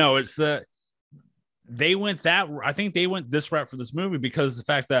no, it's that they went I think they went this route for this movie because the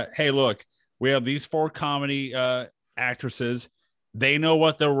fact that, hey, look, we have these 4 comedy actresses. They know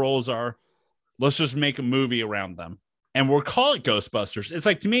what their roles are. Let's just make a movie around them. And we'll call it Ghostbusters. It's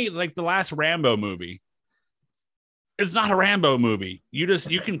like, to me, like the last Rambo movie. It's not a Rambo movie. You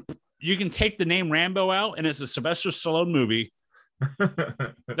can take the name Rambo out and it's a Sylvester Stallone movie.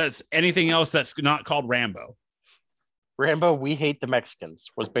 That's anything else that's not called Rambo. Rambo, We Hate the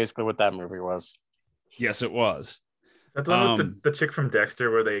Mexicans was basically what that movie was. Yes, it was. Is that the one with the chick from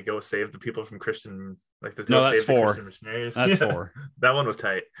Dexter where they go save the people from Christian, like the no, that's 4. Christian missionaries? That's 4. That one was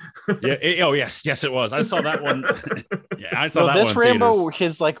tight. Yeah. Yes, it was. I saw that one. Yeah, I saw that this one. Rambo,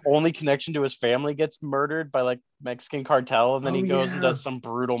 his like only connection to his family gets murdered by like Mexican cartel, and then he goes and does some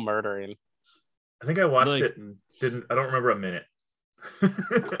brutal murdering. I think I watched it and I don't remember a minute.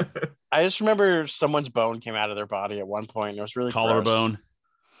 I just remember someone's bone came out of their body at one point. It was really collarbone.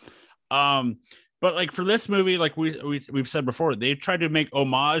 But like for this movie, like we've said before, they tried to make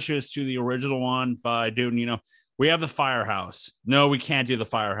homages to the original one by doing, we have the firehouse. No, we can't do the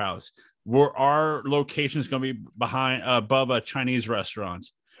firehouse. Our location is going to be above a Chinese restaurant.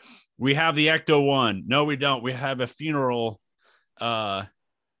 We have the Ecto-1. No, we don't. We have a funeral, a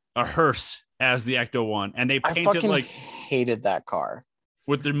hearse as the Ecto-1, and they painted hated that car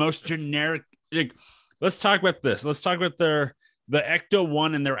with the most generic. Like, let's talk about this. Let's talk about the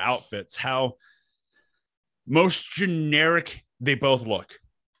Ecto-1 and their outfits. How most generic they both look.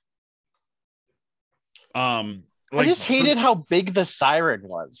 I just hated how big the siren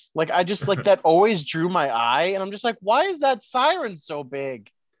was. Like, I just like that always drew my eye, and I'm just like, why is that siren so big?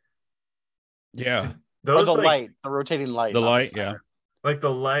 Yeah, the light, the rotating light, the light, yeah, like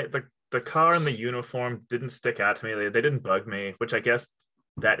the light, the car and the uniform didn't stick out to me. They didn't bug me, which I guess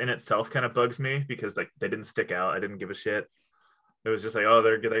that in itself kind of bugs me because like they didn't stick out. I didn't give a shit. It was just like, oh,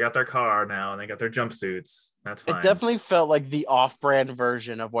 they got their car now and they got their jumpsuits. That's fine. It definitely felt like the off-brand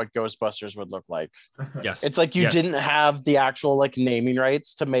version of what Ghostbusters would look like. Yes. It's like you didn't have the actual like naming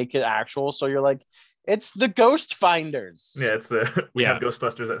rights to make it actual. So you're like, it's the Ghost Finders. Yeah, it's we have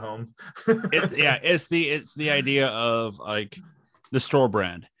Ghostbusters at home. It's the idea of like the store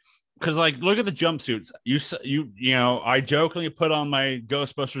brand. Because like, look at the jumpsuits. I jokingly put on my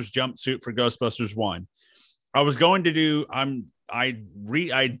Ghostbusters jumpsuit for Ghostbusters 1. I was going to do. I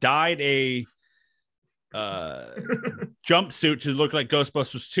dyed a jumpsuit to look like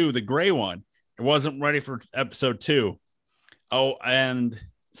Ghostbusters 2, the gray one. It wasn't ready for episode 2. Oh, and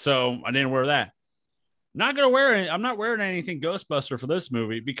so I didn't wear that. Not gonna wear it. I'm not wearing anything Ghostbuster for this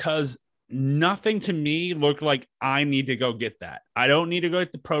movie because nothing to me looked like I need to go get that. I don't need to go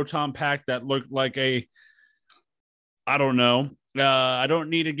get the proton pack that looked like I don't know. I don't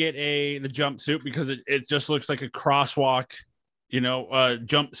need to get the jumpsuit because it just looks like a crosswalk,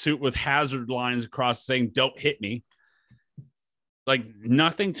 jumpsuit with hazard lines across saying "Don't hit me." Like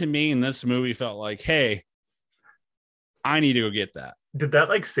nothing to me in this movie felt like, hey, I need to go get that. Did that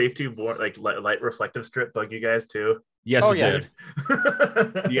like safety like light reflective strip bug you guys too? Yes, it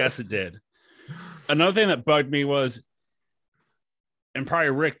did. Yes, it did. Another thing that bugged me was and probably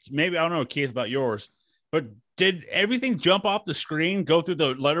Rick, maybe I don't know, Keith, about yours, but did everything jump off the screen, go through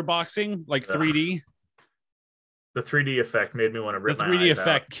the letterboxing like 3D? The 3D effect made me want to rip The my 3D eyes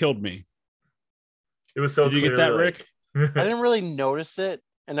effect out. killed me. It was so. Did you get that, Rick? I didn't really notice it,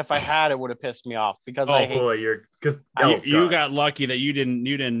 and if I had, it would have pissed me off because I hate. Boy, you got lucky that you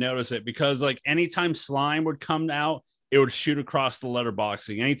didn't notice it, because like anytime slime would come out, it would shoot across the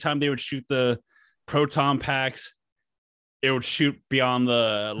letterboxing. Anytime they would shoot the proton packs, it would shoot beyond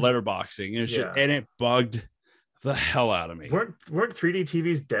the letterboxing. And it bugged the hell out of me. Weren't 3D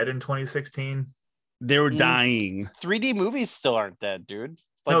TVs dead in 2016? They were dying. 3D movies still aren't dead, dude.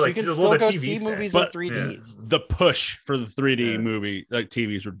 Like, No, you can still go see movies in 3Ds. The push for the 3D movie, like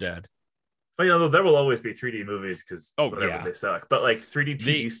TVs, were dead. But there will always be 3D movies because they suck. But like 3D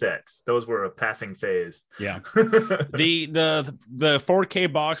TV sets, those were a passing phase. Yeah. the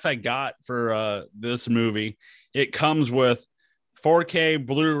 4K box I got for this movie, it comes with 4K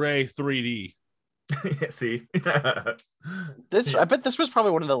Blu-ray 3D. See, I bet this was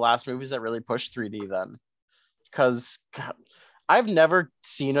probably one of the last movies that really pushed 3D then, because I've never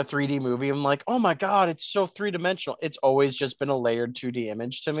seen a 3D movie. I'm like, oh my god, it's so three-dimensional. It's always just been a layered 2D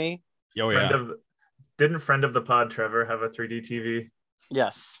image to me. Oh yeah. Didn't friend of the pod Trevor have a 3D TV?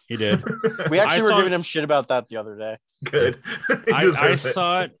 Yes, he did. We actually were giving him shit about that the other day. Good. I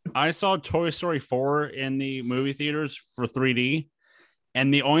saw it. I saw Toy Story 4 in the movie theaters for 3D.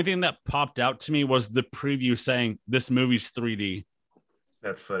 And the only thing that popped out to me was the preview saying this movie's 3D.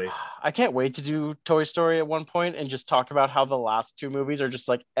 That's funny. I can't wait to do Toy Story at one point and just talk about how the last two movies are just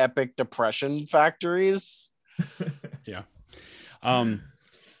like epic depression factories. Yeah.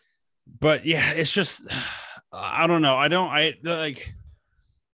 But yeah, it's just, I don't know.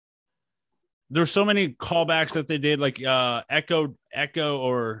 There's so many callbacks that they did, like Echo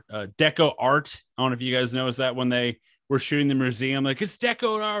or Deco Art. I don't know if you guys noticed that when they were shooting the museum, like, it's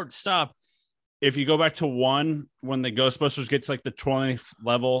Deco Art, stop. If you go back to 1, when the Ghostbusters get to like the 20th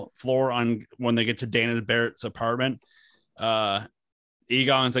level floor when they get to Dana Barrett's apartment,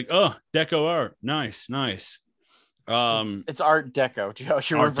 Egon's like, oh, Deco Art, nice. It's Art Deco, Joe.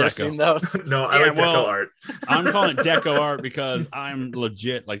 You're Art reversing Deco. those. No, I like Deco Art. I'm calling it Deco Art because I'm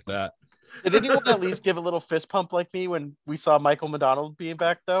legit like that. Did anyone at least give a little fist pump like me when we saw Michael McDonald being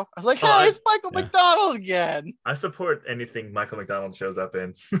back, though? I was like, hey, it's Michael McDonald again. I support anything Michael McDonald shows up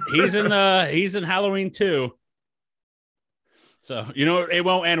in. He's in Halloween too. So, it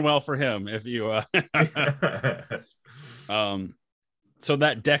won't end well for him if you so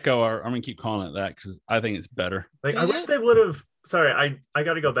that Deco Art, I'm gonna keep calling it that because I think it's better. Like, I wish they would have. Sorry, I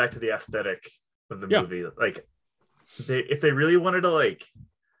got to go back to the aesthetic of the movie. Like, if they really wanted to like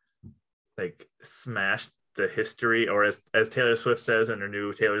smash the history, or as Taylor Swift says in her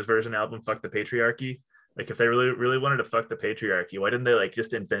new Taylor's Version album, fuck the patriarchy. Like, if they really wanted to fuck the patriarchy, why didn't they like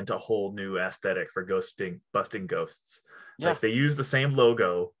just invent a whole new aesthetic for busting ghosts? Yeah. Like, they used the same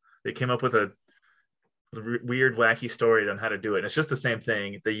logo. They came up with a weird, wacky story on how to do it. And it's just the same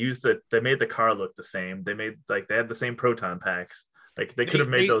thing. They made the car look the same. They had the same proton packs. Like, they could have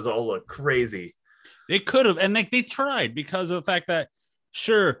made those all look crazy. They could have, and they tried, because of the fact that,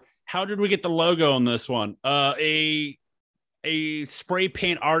 sure, how did we get the logo on this one? A spray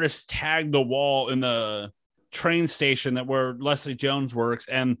paint artist tagged the wall in the train station where Leslie Jones works,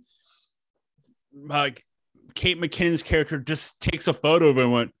 and like Kate McKinnon's character just takes a photo of it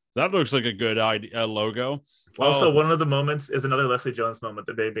and went, that looks like a good logo. Also, one of the moments is another Leslie Jones moment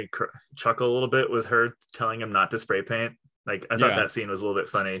that made me chuckle a little bit, was her telling him not to spray paint. Like, I thought that scene was a little bit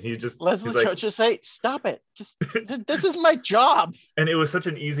funny. Leslie Jones just say, stop it. Just this is my job. And it was such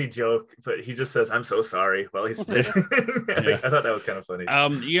an easy joke, but he just says, I'm so sorry while he's spraying. I thought that was kind of funny.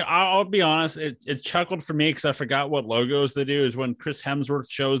 I'll be honest, it chuckled for me because I forgot what logos they do, is when Chris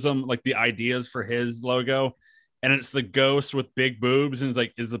Hemsworth shows them like the ideas for his logo, and it's the ghost with big boobs, and it's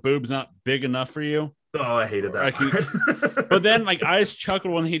like, is the boobs not big enough for you? Oh, I hated that part. But then, like, I just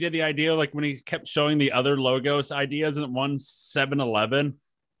chuckled when he did the idea, like when he kept showing the other logos ideas in 7-Eleven.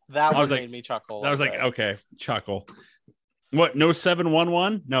 That one made me chuckle. I was like, okay, chuckle. What? No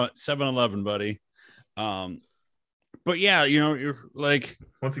 711? No, it's 7-Eleven, buddy. But yeah, you're like,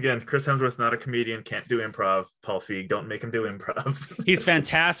 once again, Chris Hemsworth's not a comedian, can't do improv. Paul Feig, don't make him do improv. He's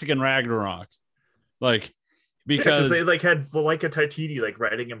fantastic in Ragnarok. Like, because they like had Waika Taititi like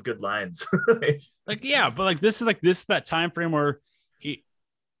writing him good lines. But this is that time frame where he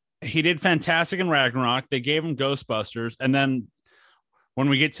did fantastic in Ragnarok. They gave him Ghostbusters, and then when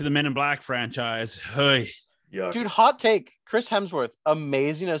we get to the Men in Black franchise, hey, dude, hot take: Chris Hemsworth,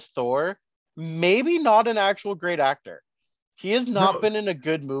 amazing as Thor, maybe not an actual great actor. He has not been in a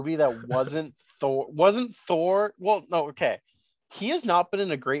good movie that wasn't Thor. Well, no, okay. he has not been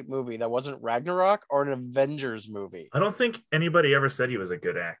in a great movie that wasn't Ragnarok or an Avengers movie. I don't think anybody ever said he was a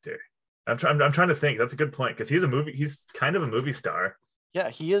good actor. I'm trying to think. That's a good point because he's kind of a movie star. Yeah,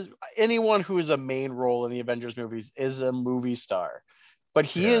 he is. Anyone who is a main role in the Avengers movies is a movie star, but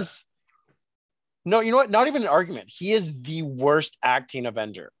he is. No, you know what? Not even an argument. He is the worst acting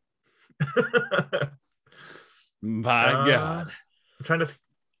Avenger. My God. I'm trying to.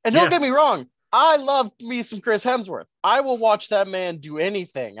 And don't get me wrong. I love me some Chris Hemsworth. I will watch that man do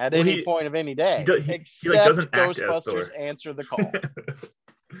anything at any point of any day. He like doesn't act as Thor. Ghostbusters answer the call.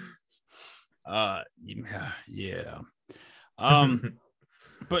 Yeah.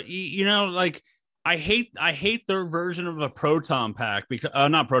 But you know, like I hate their version of a proton pack because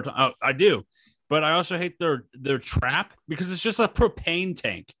not proton. I do, but I also hate their trap because it's just a propane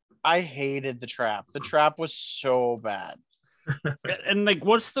tank. I hated the trap. The trap was so bad. And like,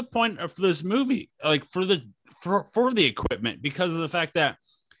 what's the point of this movie? Like for the equipment, because of the fact that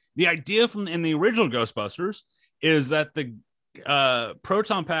the idea in the original Ghostbusters is that the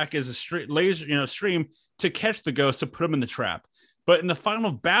proton pack is a straight laser, stream to catch the ghost to put them in the trap. But in the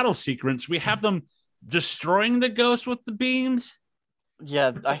final battle sequence, we have them destroying the ghost with the beams.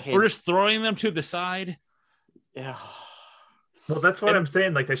 Yeah, I hate. Or just throwing them to the side. Yeah. Well, that's what I'm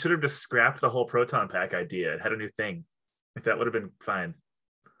saying. Like they should have just scrapped the whole proton pack idea and had a new thing. Like that would have been fine.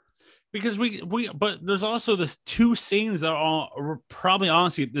 Because but there's also this two scenes that are probably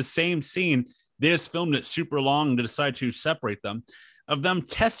honestly the same scene. They just filmed it super long to decide to separate them, of them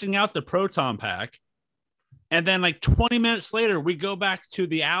testing out the proton pack. And then like 20 minutes later, we go back to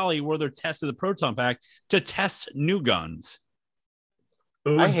the alley where they're testing the proton pack to test new guns.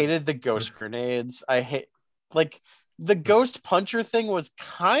 Ooh. I hated the ghost grenades. I hate like the ghost puncher thing was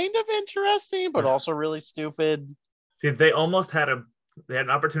kind of interesting, but also really stupid. See, they almost had an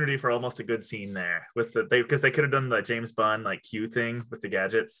opportunity for almost a good scene there with because they could have done the James Bond like Q thing with the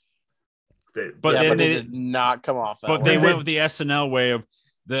gadgets. But they did not come off that But way. they went with the SNL way of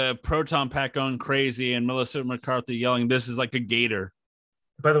the proton pack going crazy and Melissa McCarthy yelling, "This is like a gator."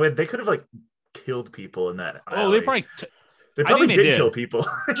 By the way, they could have like killed people in that. Oh, alley. They probably did kill people.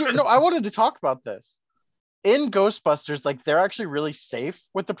 Dude, no, I wanted to talk about this. In Ghostbusters, like they're actually really safe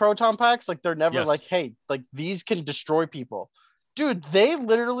with the proton packs. Like they're never like, hey, like these can destroy people. Dude, they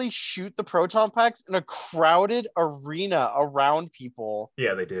literally shoot the proton packs in a crowded arena around people.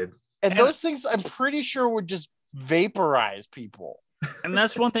 Yeah, they did. And those things, I'm pretty sure, would just vaporize people. And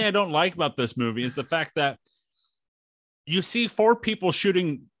that's one thing I don't like about this movie is the fact that you see 4 people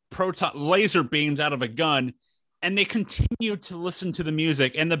shooting proton laser beams out of a gun, and they continue to listen to the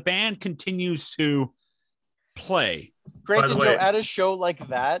music, and the band continues to play. Granted, Joe, at a show like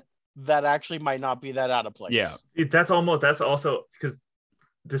that actually might not be that out of place. Yeah, that's also because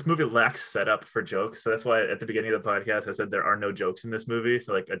this movie lacks setup for jokes. So that's why at the beginning of the podcast I said there are no jokes in this movie.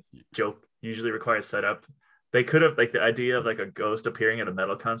 So like a joke usually requires setup. They could have like the idea of like a ghost appearing at a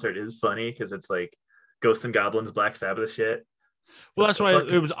metal concert is funny because it's like Ghosts and Goblins, Black Sabbath shit. Well, that's why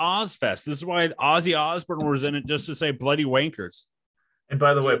it was Ozfest. This is why Ozzy Osbourne was in it, just to say bloody wankers. And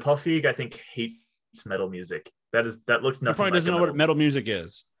by the way, Paul Feig, I think, hates metal music. That looks nothing. He probably doesn't know what metal music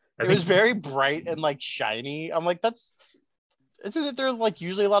is. It was very bright and like shiny. I'm like, isn't it there like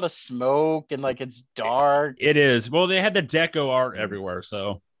usually a lot of smoke and like it's dark? It is. Well, they had the deco art everywhere,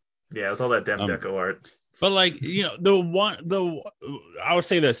 so yeah, it was all that damn deco art. But like, I would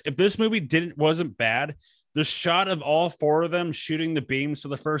say this: if this movie wasn't bad, the shot of all 4 of them shooting the beams for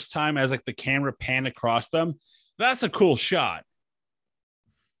the first time as like the camera panned across them, that's a cool shot.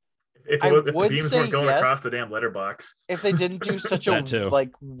 If the beams weren't going across the damn letterbox. If they didn't do such a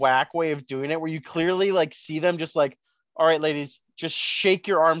like whack way of doing it, where you clearly like see them just like, all right, ladies, just shake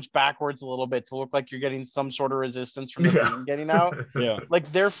your arms backwards a little bit to look like you're getting some sort of resistance from the beam getting out. Yeah. Like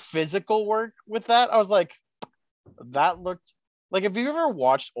their physical work with that, I was like, that looked like, if you've ever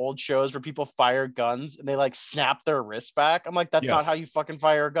watched old shows where people fire guns and they like snap their wrist back, I'm like, that's not how you fucking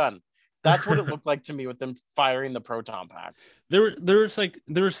fire a gun. That's what it looked like to me with them firing the proton packs.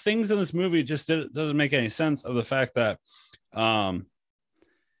 There's things in this movie just doesn't make any sense of the fact that,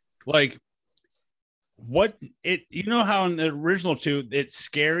 like, what it, how in the original 2 it's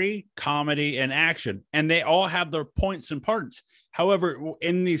scary, comedy, and action, and they all have their points and parts. However,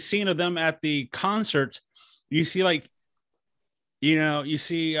 in the scene of them at the concert, you see like, you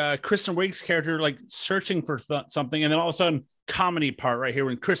see Kristen Wiig's character like searching for something, and then all of a sudden, comedy part right here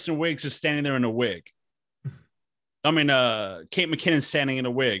when Kristen Wiig's just standing there in a wig. I mean, Kate McKinnon standing in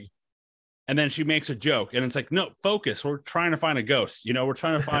a wig, and then she makes a joke, and it's like, no, focus. We're trying to find a ghost. We're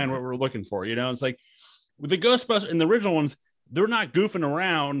trying to find what we're looking for. It's like with the Ghostbusters in the original ones, they're not goofing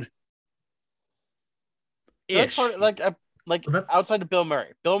around. That's part, like Like Well, that- outside of Bill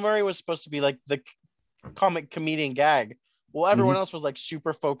Murray. Bill Murray was supposed to be like the comic comedian gag. Well, everyone else was like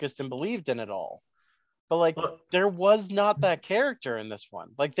super focused and believed in it all. But like Well, there was not that character in this one.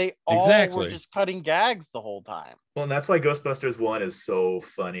 Like they all were Exactly. just cutting gags the whole time. well, and that's why Ghostbusters 1 is so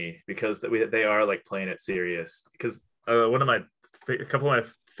funny, because they are like playing it serious. Because a couple of my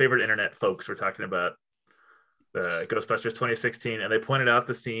favorite internet folks were talking about Ghostbusters 2016, and they pointed out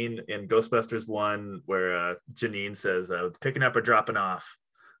the scene in Ghostbusters 1 where Janine says, picking up or dropping off,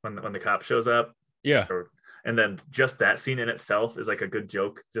 when the cop shows up. Yeah. And then just that scene in itself is like a good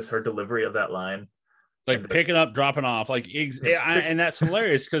joke, just her delivery of that line. Like And picking up, dropping off, like and that's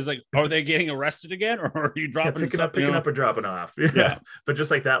hilarious because like, are they getting arrested again, or are you dropping picking something, up or dropping off. Yeah. But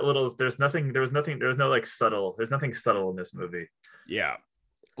just like that little, there's nothing like subtle. There's nothing subtle in this movie. Yeah,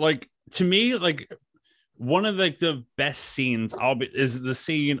 like to me, like one of the best scenes is the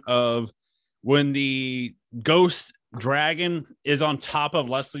scene of when the ghost dragon is on top of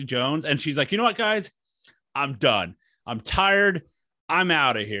Leslie Jones, and she's like, you know what, guys, I'm done. I'm tired. I'm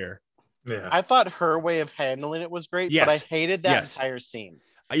out of here. Yeah. I thought her way of handling it was great, but I Yes. hated that Yes. entire scene.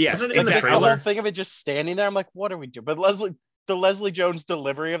 Yes, Wasn't it in the Just the trailer? whole thing of it just standing there, I'm like, what are we doing? But the Leslie Jones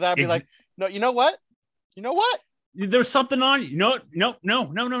delivery of that, be like, no, you know what? There's something on you.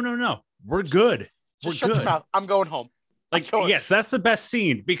 No. We're good. Just We're shut good. your mouth. I'm going home. Like, going. yes, that's the best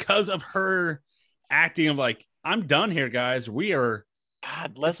scene because of her acting of like, I'm done here, guys. We are.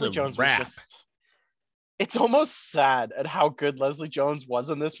 God, Leslie a Jones wrap. was just. It's almost sad at how good Leslie Jones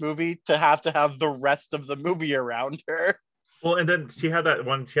was in this movie to have the rest of the movie around her. Well, and then she had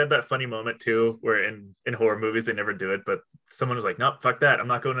that funny moment too, where in horror movies they never do it, but someone was like, nope, fuck that. I'm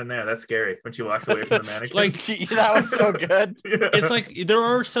not going in there. That's scary. When she walks away from the mannequin. Like, That was so good. Yeah. it's like there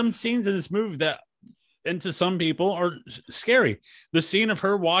are some scenes in this movie that, and to some people, are scary. The scene of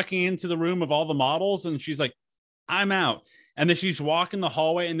her walking into the room of all the models, and she's like, I'm out. And then she's walking the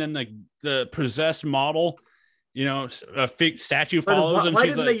hallway, and then the possessed model, a fake statue follows, and why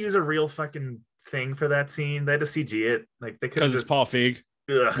she's didn't like, they use a real fucking thing for that scene? They had to CG it. Like they could because have it's Paul Feig.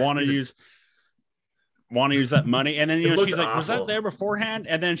 ugh. want to use that money, and then It looked she's like, was that awful. there beforehand?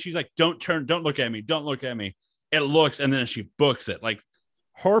 And then she's like, don't look at me, it looks, and then she books it. Like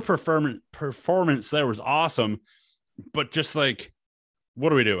her performance there was awesome, but just like,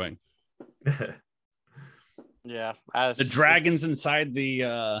 what are we doing? Yeah. The dragons inside the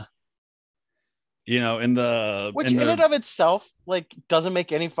in the Which in and of itself, like, doesn't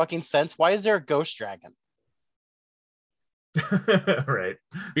make any fucking sense. Why is there a ghost dragon? Right.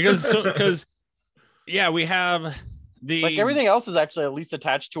 because yeah, we have the Like everything else is actually at least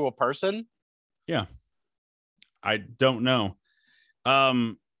attached to a person. I don't know.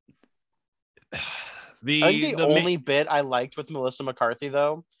 I think the only bit I liked with Melissa McCarthy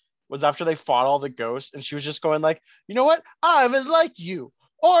though was after they fought all the ghosts and she was just going like, you know what? I'm like you.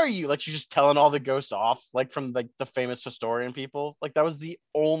 Are you? Like she's just telling all the ghosts off, like from like the famous historian people. Like that was the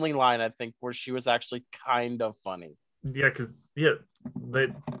only line I think where she was actually kind of funny. Yeah, because you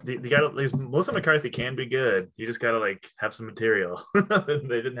gotta, Melissa McCarthy can be good. You just gotta like have some material.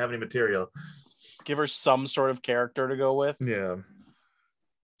 They didn't have any material. Give her some sort of character to go with. Yeah.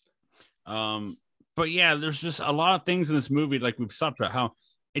 But yeah, there's just a lot of things in this movie, like we've talked about, how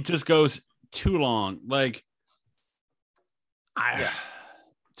it just goes too long. Like,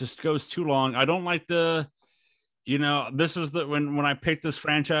 just goes too long. I don't like this is when I picked this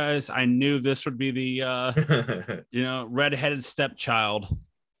franchise, I knew this would be the redheaded stepchild.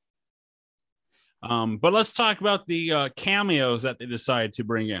 But let's talk about the cameos that they decided to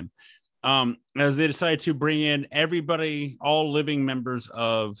bring in. As they decided to bring in everybody, all living members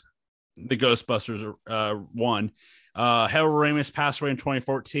of the Ghostbusters one. Harold Ramis passed away in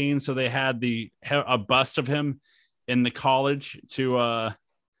 2014, so they had a bust of him in the college to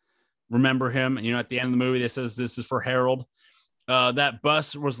remember him. At the end of the movie, it says this is for Harold. That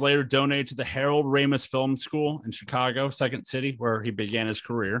bust was later donated to the Harold Ramis Film School in Chicago, Second City, where he began his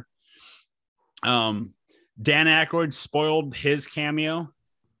career. Dan Aykroyd spoiled his cameo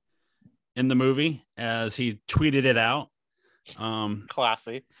in the movie as he tweeted it out.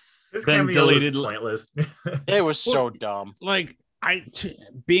 Classy. This Then cameo deleted- was pointless. It was so dumb. Like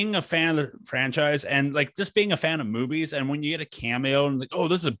being a fan of the franchise and like just being a fan of movies, and when you get a cameo and like, oh,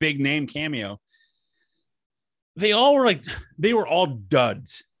 this is a big name cameo, they were all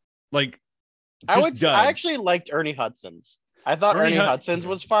duds. Like, I duds. actually liked Ernie Hudson's. I thought Ernie Hudson's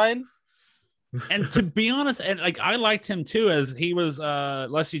was fine. And to be honest, and like I liked him too, as he was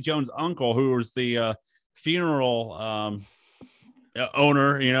Leslie Jones' uncle, who was the funeral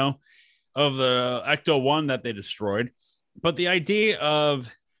owner, of the Ecto-1 that they destroyed. But the idea of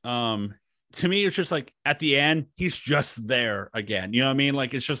to me, it's just like at the end, he's just there again. You know what I mean?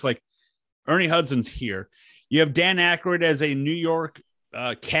 Like, it's just like Ernie Hudson's here. You have Dan Aykroyd as a New York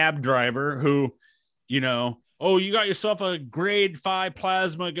cab driver who, oh, you got yourself a grade 5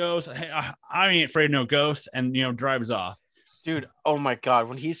 plasma ghost. Hey, I ain't afraid of no ghosts, and drives off. Dude, oh my God.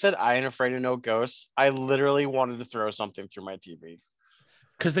 When he said I ain't afraid of no ghosts, I literally wanted to throw something through my TV.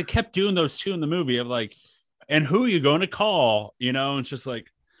 Because they kept doing those two in the movie of like, and who are you going to call? It's just like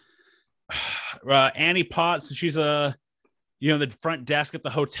Annie Potts. She's the front desk at the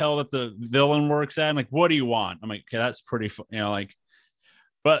hotel that the villain works at. I'm like, what do you want? I'm like, okay, that's pretty fun.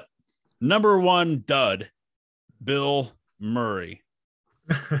 But number one dud, Bill Murray.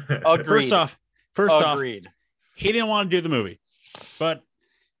 Agreed. First off, he didn't want to do the movie, but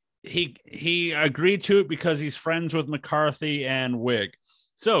he agreed to it because he's friends with McCarthy and Wig.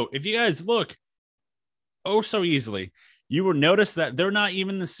 So if you guys look so easily, you will notice that they're not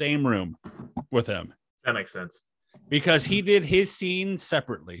even in the same room with him. That makes sense. Because he did his scene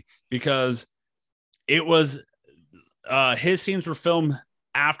separately, because it was his scenes were filmed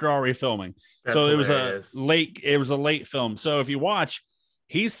after already filming. That's so hilarious. it was a late film. So if you watch,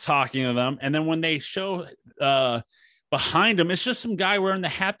 he's talking to them, and then when they show behind him, it's just some guy wearing the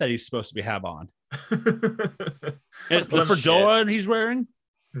hat that he's supposed to have on. It's the fedora he's wearing.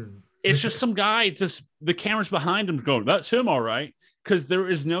 It's just some guy, just the camera's behind him going, that's him, all right. Because there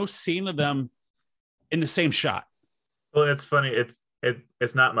is no scene of them in the same shot. Well, it's funny. It's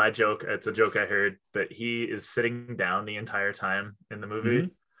not my joke. It's a joke I heard, but he is sitting down the entire time in the movie.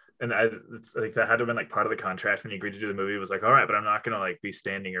 And it's like that had to have been like part of the contract when he agreed to do the movie. It was like, all right, but I'm not gonna like be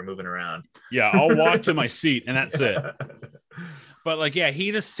standing or moving around. Yeah, I'll walk to my seat and that's it. But like, yeah,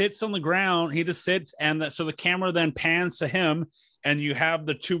 he just sits on the ground. He just sits, and so the camera then pans to him, and you have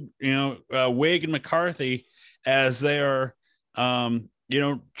the two, Wig and McCarthy as they are,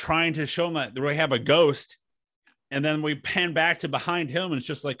 trying to show him that they have a ghost. And then we pan back to behind him, and it's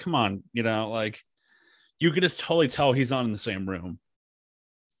just like, come on, like you could just totally tell he's not in the same room.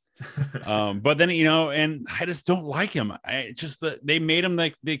 But then, and I just don't like him. It's just that they made him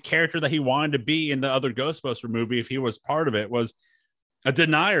like the character that he wanted to be in the other Ghostbuster movie. If he was part of it, was a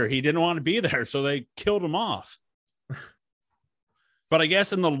denier. He didn't want to be there. So they killed him off. But I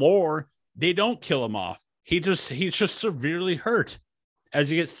guess in the lore, they don't kill him off. He's just severely hurt as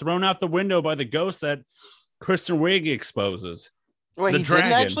he gets thrown out the window by the ghost that Kristen Wiig exposes. Wait, he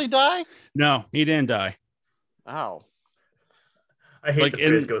didn't actually die? No, he didn't die. Oh. I hate the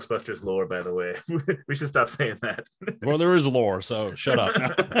phrase Ghostbusters lore, by the way. We should stop saying that. Well, there is lore, so shut up.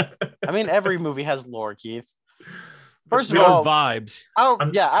 I mean, every movie has lore, Keith. First of all, vibes. Oh,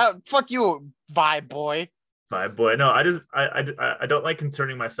 yeah. Fuck you, vibe boy. Vibe boy. No, I don't like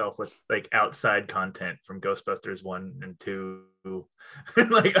concerning myself with like outside content from Ghostbusters 1 and 2.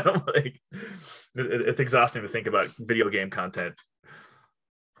 Like, I don't like it's exhausting to think about video game content.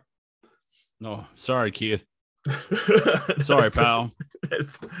 No, sorry, Keith. Sorry, pal.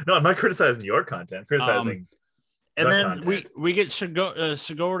 No, I'm not criticizing your content. I'm criticizing and then content. we get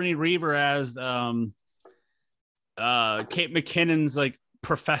Sigourney Weaver as Kate McKinnon's like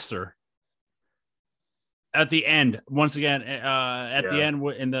professor at the end. Once again, the end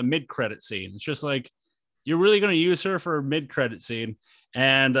in the mid-credit scene, it's just like, you're really going to use her for a mid-credit scene,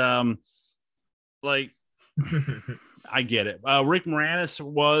 and like. I get it. Rick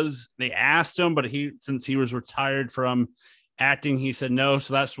Moranis they asked him, but since he was retired from acting, he said no.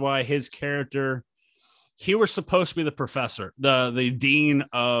 So that's why his character, he was supposed to be the professor, the dean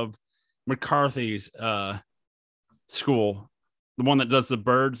of McCarthy's school, the one that does the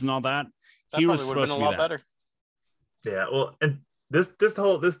birds and all that. He was supposed to be a lot better. Yeah, well, and this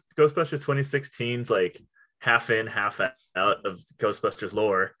Ghostbusters 2016's like half in, half out of Ghostbusters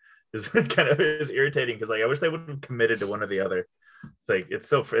lore is kind of irritating, because like I wish they would have committed to one or the other. It's like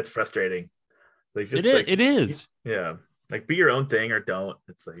it's frustrating. Like just it is. Yeah, like be your own thing or don't.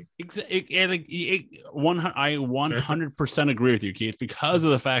 It's like I 100% agree with you, Keith, because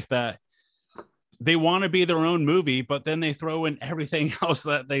of the fact that they want to be their own movie, but then they throw in everything else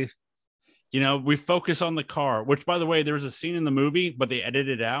that they, we focus on the car. Which, by the way, there's a scene in the movie, but they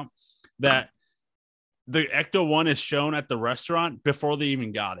edited it out, that the Ecto-1 is shown at the restaurant before they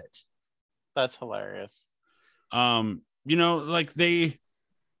even got it. That's hilarious. Like they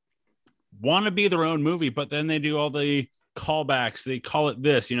want to be their own movie, but then they do all the callbacks. They call it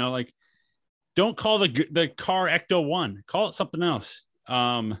this, like, don't call the car Ecto-1. Call it something else.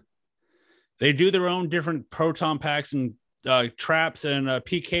 They do their own different proton packs and traps and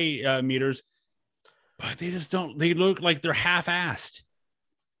PK meters, but they just don't. They look like they're half-assed.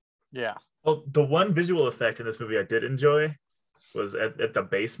 Yeah. Well, the one visual effect in this movie I did enjoy was at the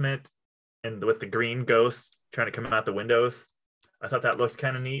basement and with the green ghosts trying to come out the windows. I thought that looked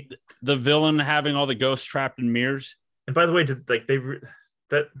kind of neat. The villain having all the ghosts trapped in mirrors. And by the way, did like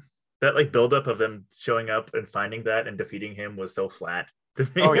that like buildup of them showing up and finding that and defeating him was so flat.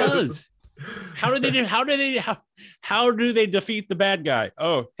 Oh, it was. How do they defeat the bad guy?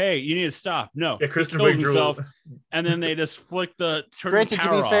 Oh, hey, you need to stop. No, yeah, Kristen killed Wiig himself, and then they just flick the turn. Granted, the to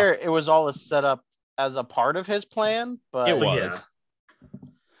power be fair, off. it was all a setup as a part of his plan, but It was. Yeah.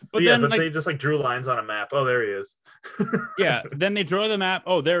 But yeah, then, but like, they just like drew lines on a map. Oh, there he is. yeah. Then they draw the map.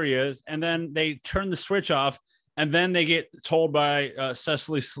 Oh, there he is. And then they turn the switch off. And then they get told by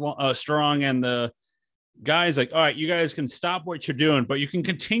Cecily Strong and the guys, like, all right, you guys can stop what you're doing, but you can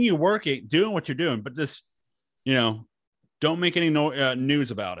continue doing what you're doing. But this, don't make any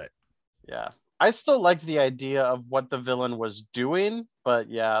news about it. yeah. I still liked the idea of what the villain was doing,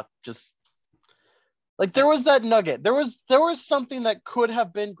 but yeah, just like there was that nugget. There was something that could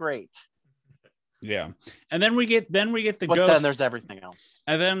have been great. Yeah. And then we get the But ghost. then there's everything else.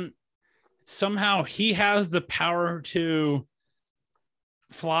 And then somehow he has the power to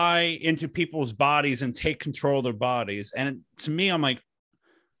fly into people's bodies and take control of their bodies. And to me, I'm like,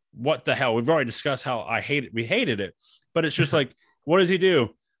 what the hell? We've already discussed how we hated it, but it's just like, what does he do?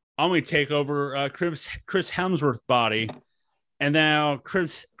 I'm going to take over Chris Hemsworth's body. And now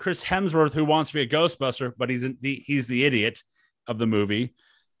Chris Hemsworth, who wants to be a Ghostbuster, but he's the idiot of the movie.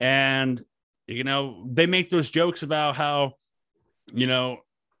 And, they make those jokes about how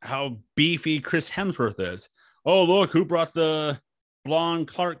beefy Chris Hemsworth is. Oh, look, who brought the blonde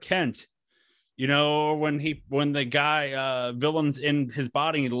Clark Kent? When the guy villain's in his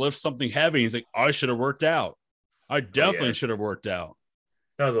body, he lifts something heavy. He's like, I should have worked out. I definitely should have worked out.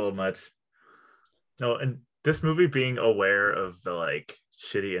 That was a little much. No, and this movie being aware of the like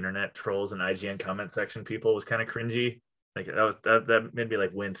shitty internet trolls and IGN comment section people was kind of cringy. Like that made me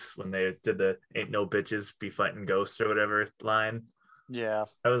like wince when they did the "ain't no bitches be fighting ghosts" or whatever line. Yeah,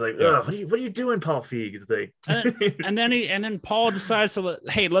 I was like, what are you doing, Paul Feig? Like, and then Paul decides to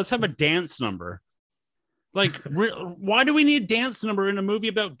let's have a dance number. Like, why do we need a dance number in a movie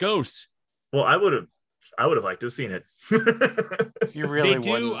about ghosts? Well, I would have liked to have seen it. You really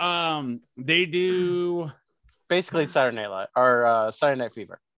they do basically Saturday Night Live or Saturday Night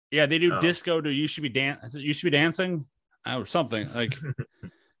Fever. Yeah, they do disco to You Should Be Dancing or something. Like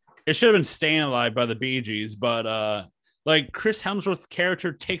it should have been Staying Alive by the Bee Gees, but like Chris Hemsworth's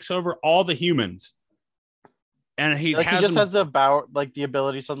character takes over all the humans. And he just has the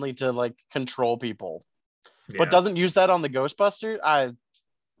ability suddenly to like control people. Yeah. But doesn't use that on the Ghostbuster.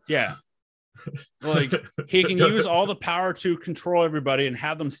 Yeah. Like he can use all the power to control everybody and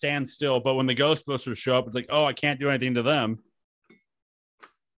have them stand still, but when the Ghostbusters show up, it's like, oh, I can't do anything to them.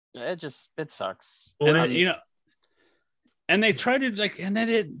 It sucks. Well, and and they try to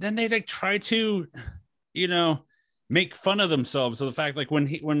then they try to make fun of themselves of the fact, like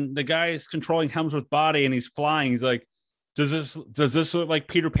when the guy is controlling Hemsworth's body and he's flying, he's like, does this look like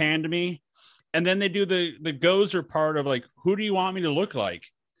Peter Pan to me? And then they do the Gozer part of like, who do you want me to look like?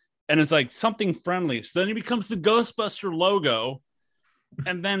 And it's like something friendly. So then he becomes the Ghostbuster logo,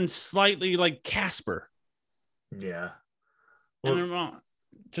 and then slightly like Casper. Yeah. Well, and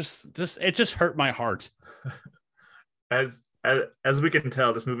it just hurt my heart. As we can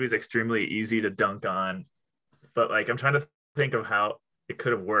tell, this movie is extremely easy to dunk on. But like, I'm trying to think of how it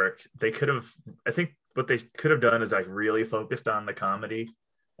could have worked. I think what they could have done is like really focused on the comedy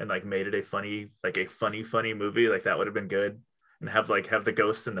and like made it a funny movie. Like that would have been good. And have the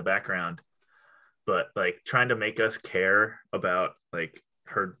ghosts in the background, but like trying to make us care about like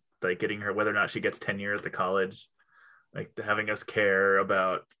her, like getting her, whether or not she gets tenure at the college, like having us care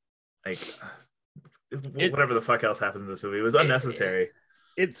about like whatever the fuck else happens in this movie. It was unnecessary.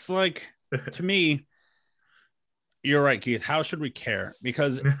 It's like, to me, you're right, Keith. How should we care?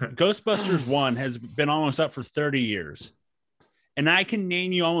 Because Ghostbusters 1 has been almost up for 30 years. And I can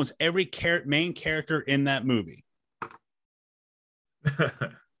name you almost every main character in that movie.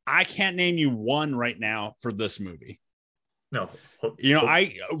 I can't name you one right now for this movie. No,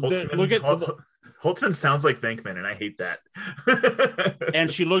 Holtzman sounds like Venkman, and I hate that.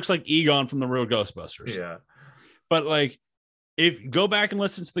 And she looks like Egon from the real Ghostbusters. Yeah, but like, if go back and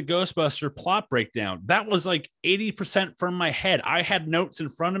listen to the Ghostbuster plot breakdown, that was like 80% from my head. I had notes in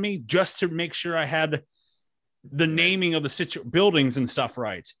front of me just to make sure I had the naming of the buildings and stuff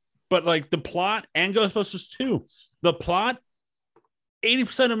right. But like the plot and Ghostbusters 2, the plot.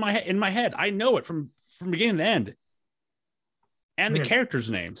 80% of in my head, I know it from beginning to end, and the characters'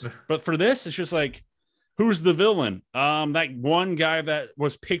 names. But for this, it's just like, who's the villain? That one guy that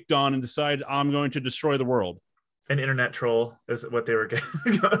was picked on and decided I'm going to destroy the world. An internet troll is what they were getting.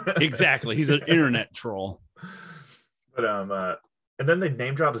 Exactly. He's an internet troll. But and then they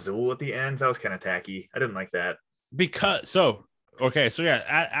name drop Zool at the end. That was kind of tacky. I didn't like that. The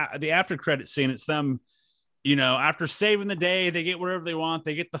after credit scene, it's them, after saving the day, they get whatever they want.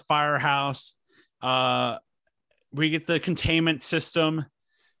 They get the firehouse. We get the containment system.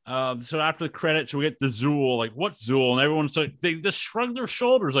 So after the credits, we get the Zool. Like, what's Zool? And everyone's like, they just shrug their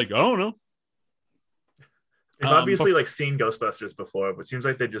shoulders, like, I don't know. They've obviously seen Ghostbusters before, but it seems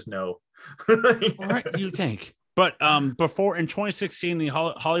like they just know. Right, you think? But before in 2016, the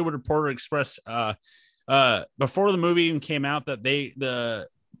Hollywood Reporter expressed before the movie even came out that the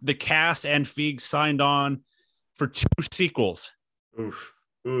cast and Feig signed on for 2 sequels. Oof.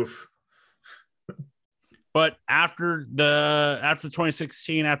 But after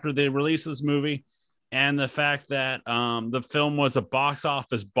 2016, after the release of this movie, and the fact that the film was a box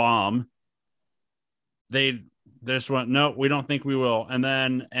office bomb, they just went, no, we don't think we will. And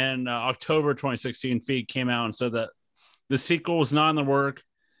then in October 2016, Feig came out and said that the sequel was not in the work,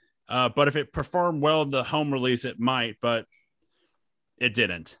 but if it performed well the home release, it might, but it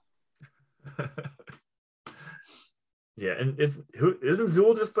didn't. Yeah, and isn't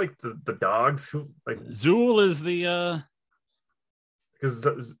Zool just like the dogs who like Zool is the because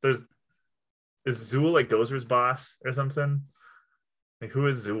is Zool like Dozer's boss or something? Like, who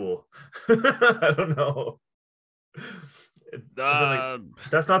is Zool? I don't know.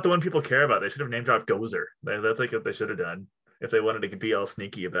 That's not the one people care about. They should have name dropped Gozer. That's like what they should have done if they wanted to be all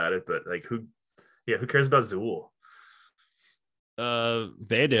sneaky about it. But like, who cares about Zool?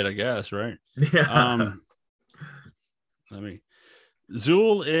 They did, I guess, right? Yeah.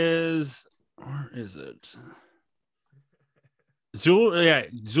 Zool is, where is it?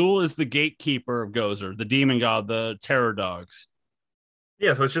 Zool is the gatekeeper of Gozer, the demon god, the terror dogs.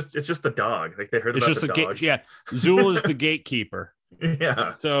 Yeah, so it's just the dog. Like, they heard about the dog. Zool is the gatekeeper.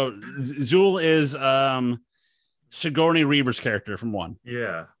 Yeah. So Zool is Sigourney Weaver's character from 1.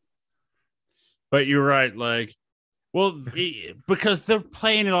 Yeah. But you're right, like, well, because they're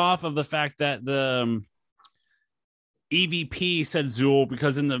playing it off of the fact that the EVP said Zool,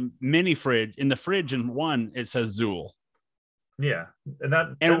 because in the fridge in 1, it says Zool. Yeah, and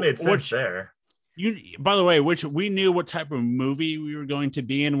that made sense there. By the way, which we knew what type of movie we were going to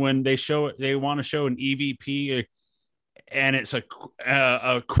be in when they want to show an EVP, and it's a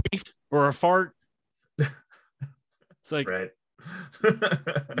queef or a fart. It's like, right.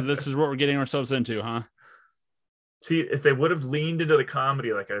 This is what we're getting ourselves into, huh? See, if they would have leaned into the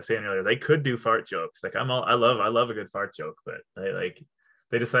comedy, like I was saying earlier, they could do fart jokes. Like, I love a good fart joke, but they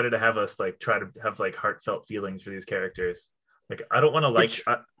decided to have us like try to have like heartfelt feelings for these characters. Like, I don't want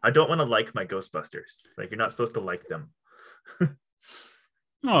to I don't want to like my Ghostbusters. Like, you're not supposed to like them.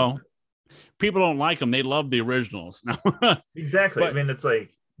 No, people don't like them. They love the originals. Exactly. I mean, it's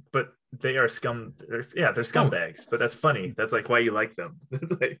like, but they are scum. They're scumbags. But that's funny. That's like why you like them.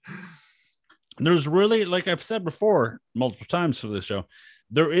 It's like, there's really, like I've said before multiple times for this show,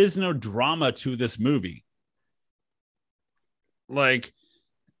 there is no drama to this movie. Like,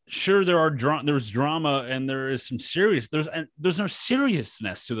 sure, there's drama and there is some there's no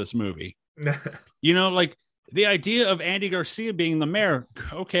seriousness to this movie. Like the idea of Andy Garcia being the mayor.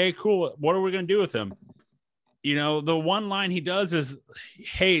 Okay, cool. What are we going to do with him? The one line he does is,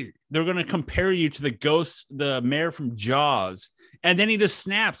 hey, they're going to compare you to the mayor from Jaws. And then he just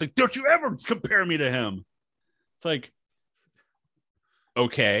snaps, like, don't you ever compare me to him. It's like,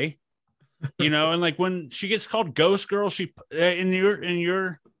 okay. And like when she gets called Ghost Girl, she in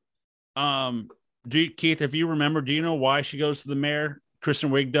your Keith, if you remember, do you know why she goes to the mayor? Kristen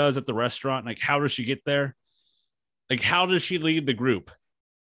Wiig does at the restaurant. Like, how does she get there? Like, how does she lead the group?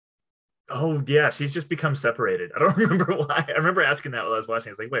 Oh yeah, she's just become separated. I don't remember why. I remember asking that while I was watching.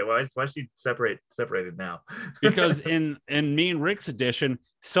 I was like, wait, why is she separated now? Because in me and Rick's edition,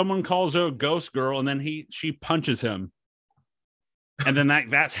 someone calls her a Ghost Girl, and then she punches him, and then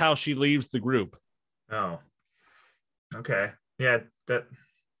that's how she leaves the group. Oh, okay, yeah.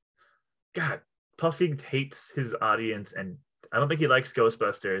 God, Puffy hates his audience, and I don't think he likes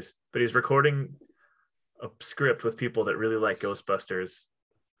Ghostbusters, but he's recording a script with people that really like Ghostbusters.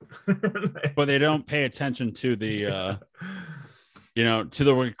 But they don't pay attention to the to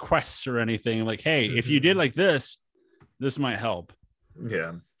the requests or anything. Like, hey, if you did like this might help.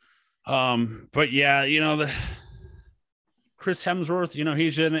 Yeah. But yeah, the Chris Hemsworth,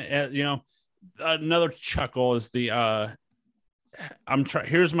 he's in it. Another chuckle is the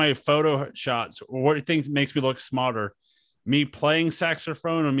here's my photo shots. What do you think makes me look smarter? Me playing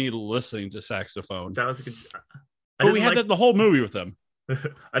saxophone or me listening to saxophone? That was a good. But we had the whole movie with them.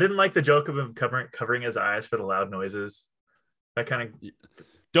 I didn't like the joke of him covering his eyes for the loud noises. That kind of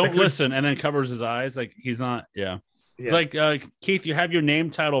Don't listen, and then covers his eyes like he's not. Yeah, it's like Keith, you have your name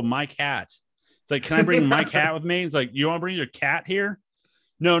title, my cat. It's like, can I bring my cat with me? It's like, you want to bring your cat here?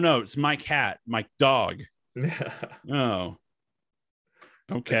 No, it's my cat, my dog. Yeah. Oh,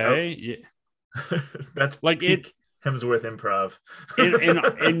 okay. Yeah. That's like it. Hemsworth improv.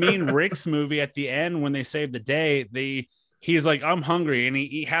 in me and Rick's movie at the end when they save the day, he's like, I'm hungry, and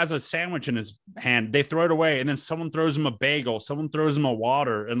he has a sandwich in his hand. They throw it away, and then someone throws him a bagel, someone throws him a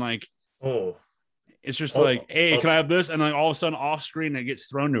water, and like, it's just like, hey, can I have this? And like all of a sudden, off screen, it gets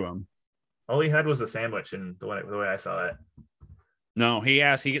thrown to him. All he had was the sandwich, and the way I saw it. No, he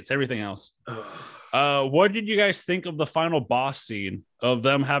gets everything else. What did you guys think of the final boss scene of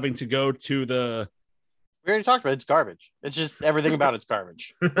them having to go to the? We already talked about it. It's garbage. It's just everything about it's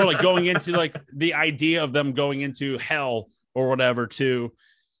garbage. Well, like going into like the idea of them going into hell or whatever to,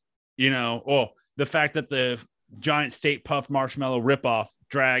 the fact that the giant State Puff Marshmallow ripoff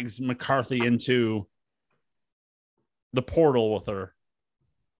drags McCarthy into the portal with her.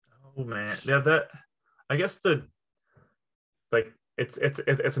 Oh man, yeah. I guess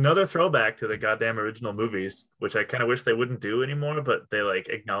it's another throwback to the goddamn original movies, which I kind of wish they wouldn't do anymore. But they like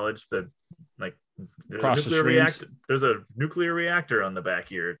acknowledge the like. There's a nuclear reactor on the back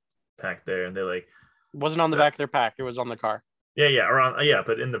of your pack there, and they like it wasn't on the back of their pack. It was on the car. Yeah,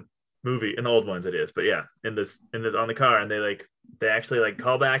 but in the movie, in the old ones, it is. But yeah, on the car, and they actually like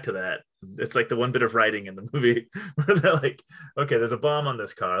call back to that. It's like the one bit of writing in the movie where they're like, okay, there's a bomb on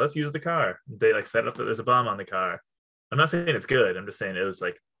this car. Let's use the car. They like set up that there's a bomb on the car. I'm not saying it's good. I'm just saying it was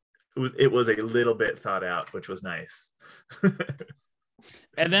a little bit thought out, which was nice.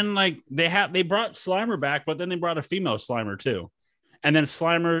 And then like they brought Slimer back, but then they brought a female Slimer too. And then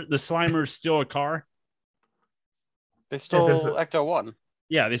the Slimer's still a car. They stole Ecto-1.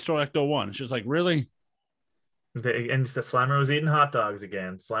 Yeah, they stole Ecto-1. It's just like, really? And the Slimer was eating hot dogs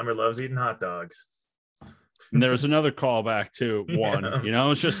again. Slimer loves eating hot dogs. And there was another callback to one.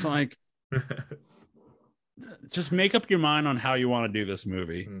 Yeah. It's just like, just make up your mind on how you want to do this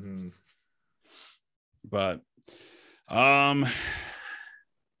movie. Mm-hmm. But,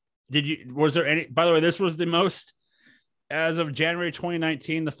 was there any, by the way, this was the most, as of January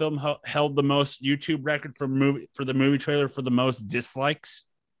 2019, the film held the most YouTube record for the movie trailer for the most dislikes.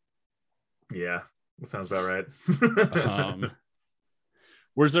 Yeah, that sounds about right.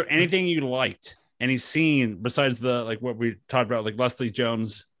 Was there anything you liked? Any scene besides the, like what we talked about, like Leslie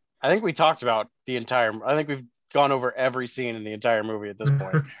Jones? I think we talked about I think we've gone over every scene in the entire movie at this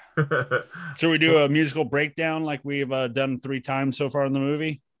point. Should we do a musical breakdown like we've done 3 times so far in the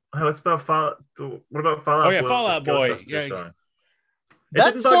movie? What about Fall Out Boy? Oh yeah, Fall Out Boy. Yeah. Song.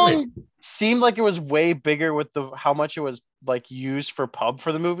 That song seemed like it was way bigger with how much it was like used for pub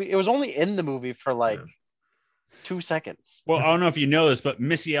for the movie. It was only in the movie for 2 seconds. Well, I don't know if you know this, but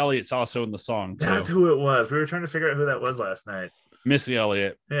Missy Elliott's also in the song too. That's who it was. We were trying to figure out who that was last night. Missy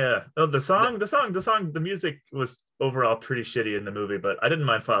Elliott. Yeah. Oh, the music was overall pretty shitty in the movie, but I didn't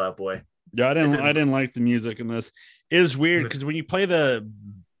mind Fall Out Boy. Yeah, I didn't like the music in this. It is weird because when you play the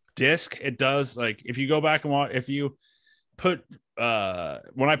disc, it does, like, if you go back and watch, if you put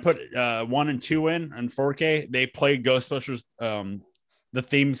when I put 1 and 2 in 4K, they played Ghostbusters the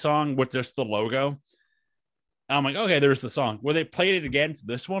theme song with just the logo. I'm like, okay, there's the song. Well, they played it again for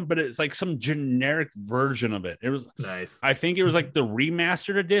this one, but it's like some generic version of it. It was nice. I think it was like the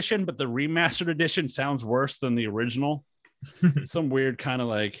remastered edition, but the remastered edition sounds worse than the original. Some weird kind of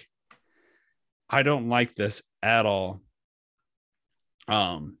like, I don't like this at all.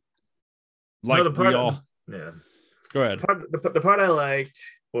 Like no, the part, yeah. Go ahead. The part I liked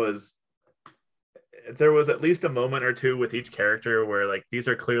was there was at least a moment or two with each character where like these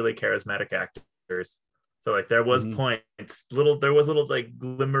are clearly charismatic actors. So like there was little like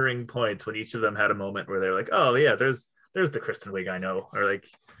glimmering points when each of them had a moment where they're like, oh yeah, there's the Kristen Wiig I know, or like,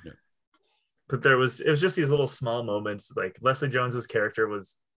 yeah. But it was just these little small moments. Like Leslie Jones's character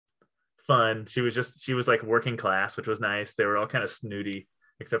was fun. She was like working class, which was nice. They were all kind of snooty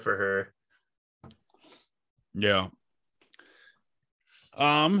except for her. Yeah.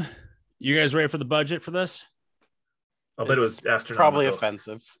 You guys ready for the budget for this? I'll bet it was astronomical. Probably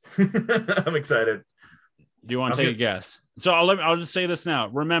offensive. I'm excited. Do you want to take a guess? So I'll just say this now.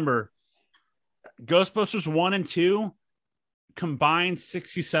 Remember, Ghostbusters 1 and 2 combined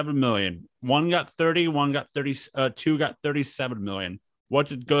 67 million. 1 got 30, 1 got 30, 2 got 37 million. What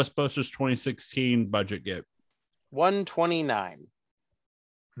did Ghostbusters 2016 budget get? 129.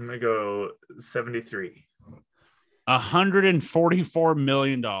 I'm gonna go 73. $144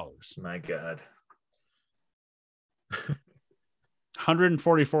 million. My God.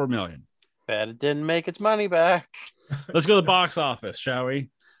 144 million. Bet it didn't make its money back. Let's go to the box office, shall we?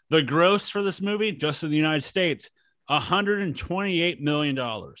 The gross for this movie, just in the United States, $128 million.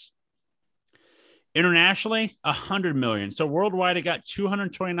 Internationally, $100 million. So worldwide, it got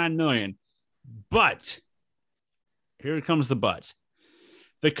 $229 million. But here comes the but.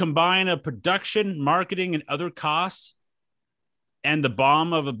 The combine of production, marketing, and other costs and the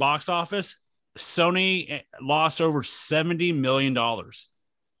bomb of the box office, Sony lost over $70 million.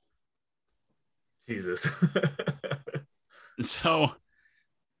 Jesus. So,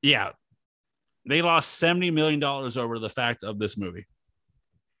 yeah, they lost $70 million over the fact of this movie.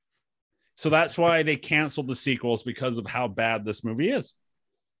 So that's why they canceled the sequels, because of how bad this movie is.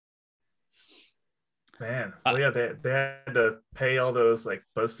 Man, well, yeah, they had to pay all those like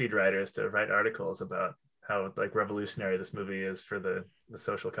BuzzFeed writers to write articles about how like revolutionary this movie is for the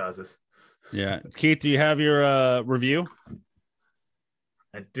social causes. Yeah. Keith, do you have your review?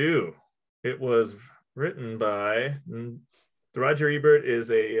 I do. It was written by Roger Ebert.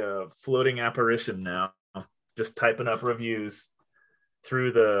 Is a floating apparition now, just typing up reviews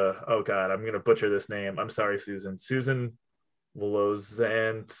through the, oh God, I'm going to butcher this name. I'm sorry, Susan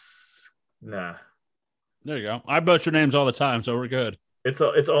Wolozans. Nah. There you go. I butcher names all the time, so we're good. It's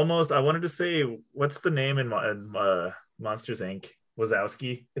almost, I wanted to say, what's the name in Monsters, Inc.?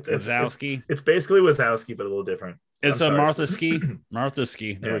 Wazowski. Wazowski. It's basically Wazowski, but a little different. It's a Martha Ski. Martha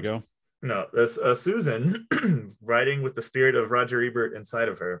Ski. There we go. No, this Susan, writing with the spirit of Roger Ebert inside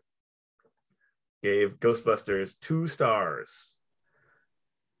of her, gave Ghostbusters 2 stars.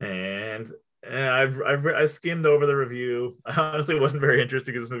 And I skimmed over the review. I honestly wasn't very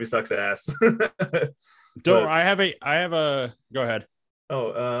interested because this movie sucks ass. Don't. I have a. Go ahead.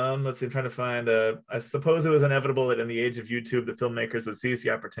 Let's see. I'm trying to find. I suppose it was inevitable that in the age of YouTube, the filmmakers would seize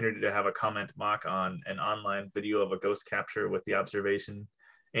the opportunity to have a comment mock on an online video of a ghost capture with the observation,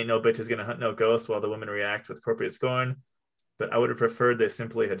 "Ain't no bitch is gonna hunt no ghosts," while the women react with appropriate scorn. But I would have preferred they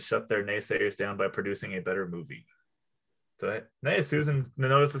simply had shut their naysayers down by producing a better movie. So, hey, Susan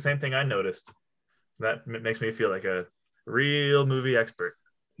noticed the same thing I noticed. That makes me feel like a real movie expert.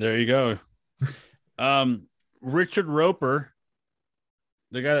 There you go. Richard Roper,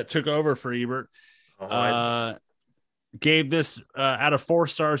 the guy that took over for Ebert, gave this out of 4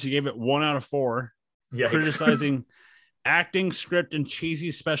 stars. He gave it 1 out of 4, Yikes. Criticizing acting, script, and cheesy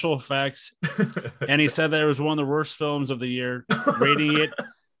special effects. And he said that it was one of the worst films of the year, rating it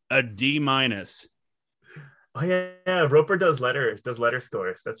a D-. Oh yeah, Roper does letter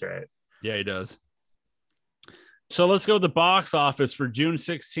scores. That's right. Yeah, he does. So let's go to the box office for June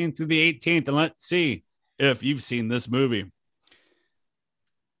 16th through the 18th, and let's see if you've seen this movie.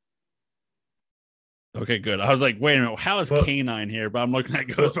 Okay, good. I was like, wait a minute, how is K9 here? But I'm looking at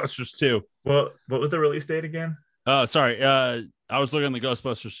Ghostbusters 2. Well, what was the release date again? Sorry. I was looking at the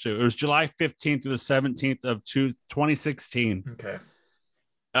Ghostbusters 2. It was July 15th through the 17th of 2016. Okay.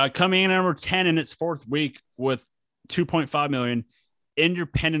 Coming in at number 10 in its 4th week with 2.5 million,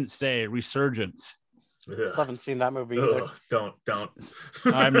 Independence Day Resurgence. I haven't seen that movie either. Don't.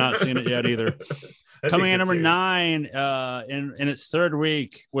 I've not seen it yet either. Coming in number 9 in its 3rd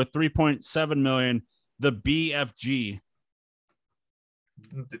week with 3.7 million, the BFG.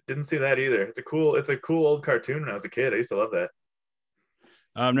 Didn't see that either. It's a cool old cartoon when I was a kid. I used to love that.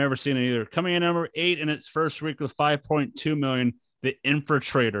 I've never seen it either. Coming in number 8 in its 1st week with 5.2 million, the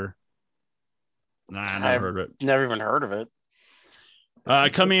Infiltrator. I never heard of it. Never even heard of it.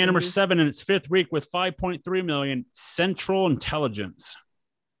 Coming in number 7 in its 5th week with 5.3 million, Central Intelligence.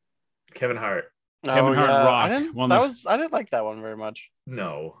 Kevin Hart. Kevin Hart Rock. I didn't like that one very much.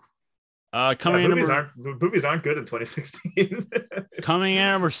 No. Movies aren't good in 2016. Coming in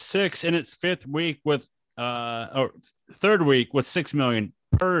number 6 in its 5th week with 3rd week with 6 million,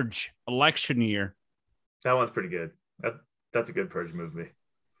 Purge Election Year. That one's pretty good. That's a good Purge movie.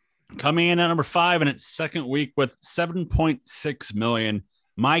 Coming in at number 5 in its 2nd week with 7.6 million,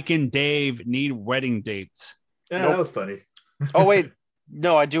 Mike and Dave Need Wedding Dates. Yeah, that was funny. Oh wait,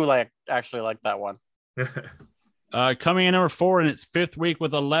 no, I do actually like that one. Coming in number 4 in its 5th week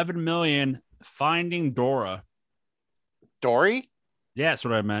with 11 million, Finding Dora. Dory? Yeah, that's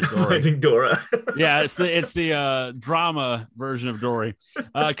what I meant. Dory. Finding Dora. Yeah, it's the drama version of Dory.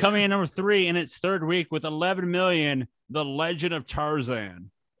 Coming in number 3 in its 3rd week with 11 million, The Legend of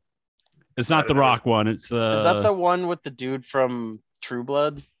Tarzan. It's not the Rock one. It's the. Is that the one with the dude from True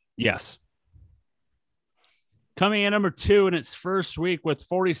Blood? Yes. Coming in number 2 in its 1st week with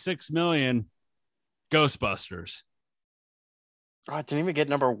 46 million, Ghostbusters. Oh, it didn't even get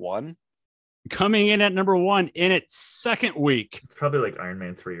number 1. Coming in at number 1 in its 2nd week. It's probably like Iron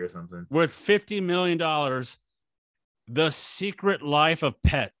Man 3 or something. With $50 million, The Secret Life of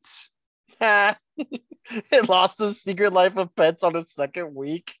Pets. It lost The Secret Life of Pets on its second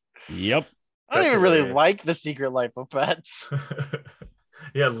week. Yep. I don't That's even really hilarious. like The Secret Life of Pets.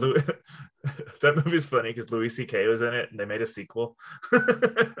 Yeah, that movie's funny because Louis C.K. was in it and they made a sequel.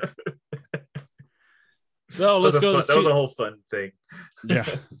 So let's go. That was a whole fun thing. Yeah.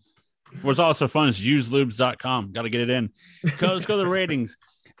 What's also fun is uselubes.com. Got to get it in. Let's go to the ratings.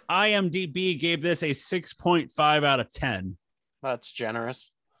 IMDb gave this a 6.5 out of 10. That's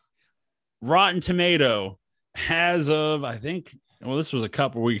generous. Rotten Tomato, as of, I think, well, this was a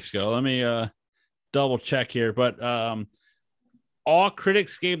couple weeks ago. Let me double check here. But all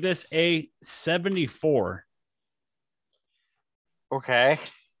critics gave this a 74. Okay.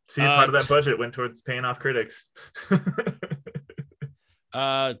 See, part of that budget went towards paying off critics.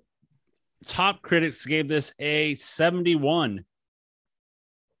 Top critics gave this a 71.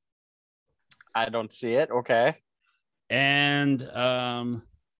 I don't see it. Okay. And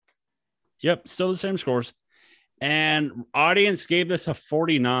yep, still the same scores. And audience gave this a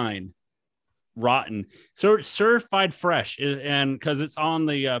 49. Rotten. So it's certified fresh, and because it's on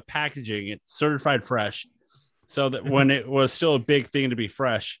the packaging, it's certified fresh. So that when it was still a big thing to be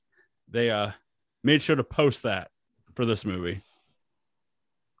fresh, they made sure to post that for this movie.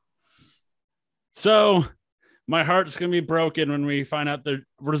 So my heart's going to be broken when we find out the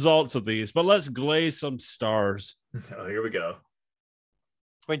results of these, but let's glaze some stars. Oh, here we go.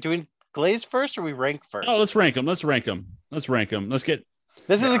 Wait, do we glaze first or we rank first? Oh, let's rank them. Let's get.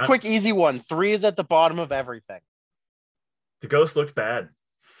 This is Yeah, a quick, easy one. 3 is at the bottom of everything. The ghost looked bad.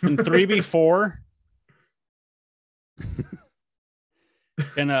 Can 3 be 4?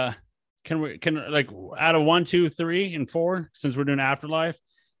 Can like out of 1, 2, 3, and 4, since we're doing Afterlife?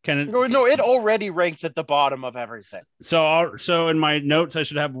 Can it? No, it already ranks at the bottom of everything. So in my notes, I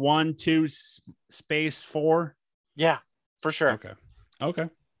should have 1, 2, space 4. Yeah, for sure. Okay.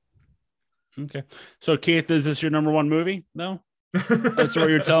 So Keith, is this your number 1 movie? No, that's what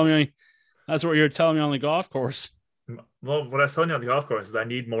you're telling me. That's what you're telling me on the golf course. Well, what I was telling you on the golf course is I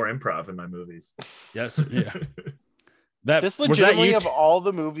need more improv in my movies. Yes, yeah. That This was legitimately, that of all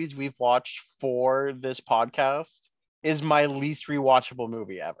the movies we've watched for this podcast, is my least rewatchable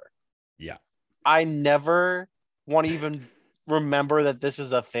movie ever. Yeah. I never want to even remember that this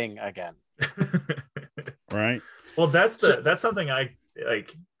is a thing again. Right. Well, that's something I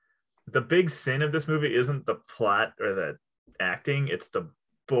like. The big sin of this movie isn't the plot or the acting, it's the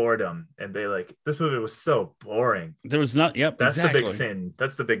boredom. And this movie was so boring. There was not. Yep. That's exactly. the big sin.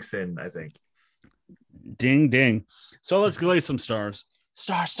 That's the big sin, I think. Ding ding. So let's glaze some stars.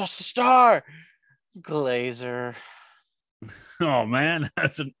 Star. Glazer. Oh man,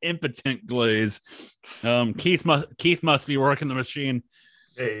 that's an impotent glaze. Keith must be working the machine.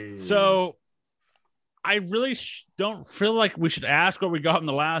 Hey. So I really don't feel like we should ask what we got in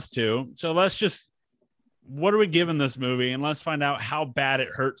the last 2. So let's just, what are we giving this movie? And let's find out how bad it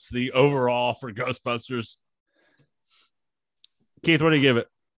hurts the overall for Ghostbusters. Keith, what do you give it?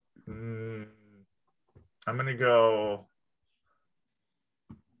 I'm going to go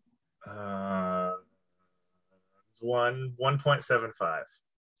 1.75.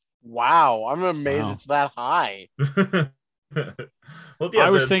 Wow, I'm amazed Wow. it's that high. Well, yeah,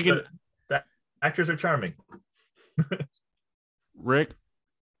 I was thinking the actors are charming. Rick.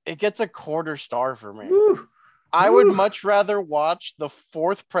 It gets a 1/4 star for me. Woo. I would Woo. much rather watch the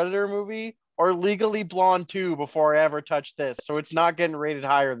 4th Predator movie or Legally Blonde 2 before I ever touch this. So it's not getting rated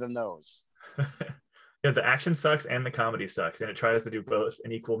higher than those. Yeah, the action sucks and the comedy sucks, and it tries to do both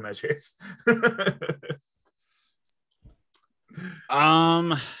in equal measures.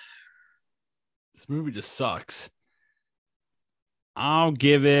 This movie just sucks. I'll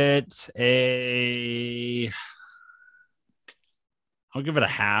give it a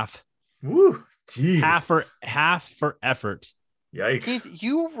half. Woo, jeez. Half for effort. Yikes. Keith,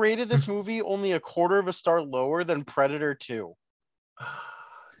 you rated this movie only a 1/4 star lower than Predator 2.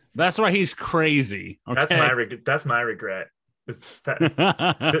 That's why he's crazy. Okay? That's my regret. This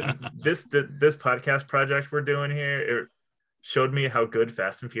podcast project we're doing here, it showed me how good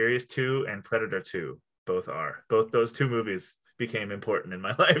Fast and Furious 2 and Predator 2 both are. Both those 2 movies became important in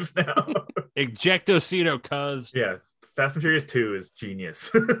my life now. Ejectocito, cuz. Yeah, Fast and Furious 2 is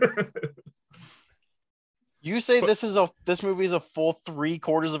genius. You say this movie is a full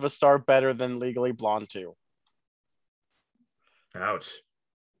 3/4 of a star better than Legally Blonde 2. Ouch.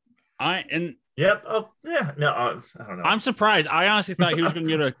 Yep. Oh, yeah. No, I don't know. I'm surprised. I honestly thought he was going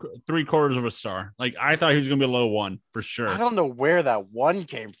to get a 3/4 of a star. Like, I thought he was going to be a low 1 for sure. I don't know where that 1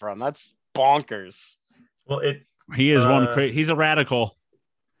 came from. That's bonkers. Well, He is one. He's a radical.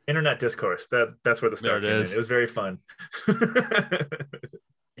 internet discourse. That's where the star There it came is. in. It was very fun.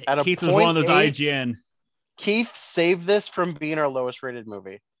 At a Keith was one of those 0.8. IGN. Keith saved this from being our lowest rated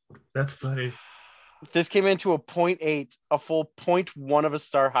movie. That's funny. This came into a 0.8, a full 0.1 of a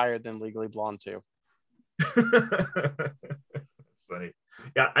star higher than Legally Blonde 2. That's funny.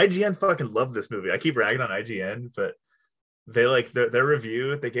 Yeah, IGN fucking loved this movie. I keep ragging on IGN, but they like their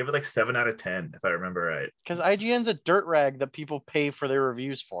review, they gave it like 7 out of 10, if I remember right. Because IGN's a dirt rag that people pay for their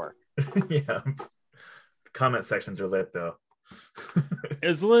reviews for. Yeah. The comment sections are lit though.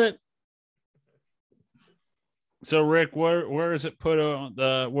 It's lit. So Rick, where does it put on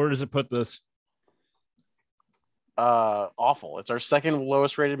the? Where does it put this? Awful. It's our second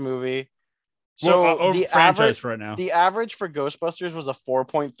lowest rated movie. So Well, the franchise average right now. the average for Ghostbusters was a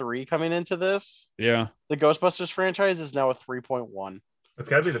 4.3 coming into this. Yeah. The Ghostbusters franchise is now a 3.1. It's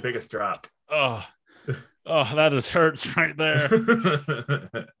got to be the biggest drop. Oh, that just hurts right there.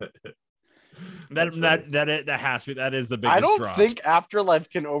 that has to be. That is the biggest. I don't drop. think Afterlife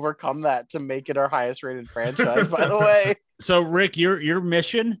can overcome that to make it our highest rated franchise, by the way. So Rick, your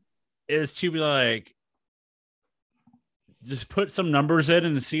mission is to be like, just put some numbers in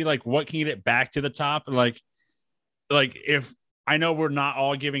and see like what can get it back to the top. And like if I know we're not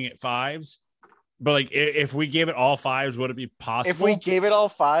all giving it 5s, but like if we gave it all 5s, would it be possible? If we gave it all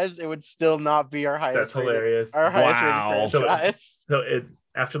 5s, it would still not be our highest. That's hilarious. Our highest Wow. rated franchise. So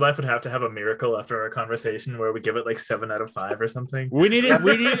Afterlife would have to have a miracle after our conversation where we give it like 7 out of 5 or something. we need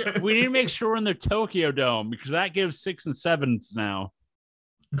to make sure we're in the Tokyo Dome because that gives 6 and 7s now.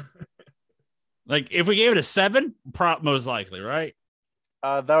 Like if we gave it a 7, most likely, right?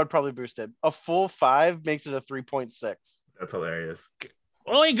 That would probably boost it. A full 5 makes it a 3.6. That's hilarious.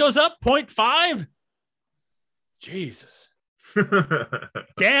 Well, it goes up 0.5. Jesus.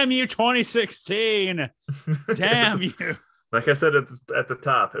 Damn you, 2016. Damn you. Like I said at the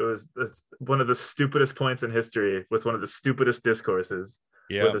top, it's one of the stupidest points in history with one of the stupidest discourses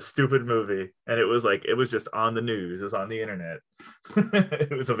with a stupid movie. And it was just on the news. It was on the internet.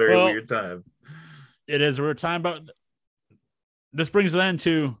 It was a very weird time. It is a weird time, but this brings then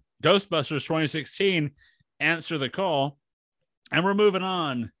to Ghostbusters 2016, Answer the Call. And we're moving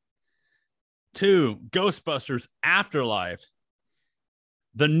on to Ghostbusters Afterlife,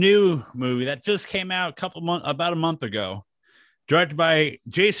 the new movie that just came out about a month ago, directed by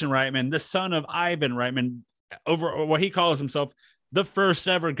Jason Reitman, the son of Ivan Reitman, over what he calls himself the first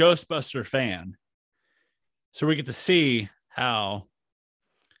ever Ghostbuster fan. So we get to see how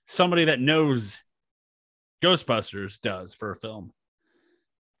somebody that knows Ghostbusters does for a film.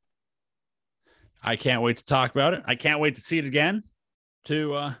 I can't wait to talk about it. I can't wait to see it again,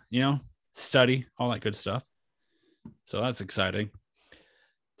 to study all that good stuff. So that's exciting.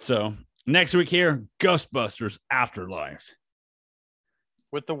 So next week here, Ghostbusters Afterlife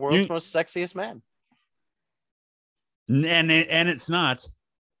with the world's most sexiest man. And it's not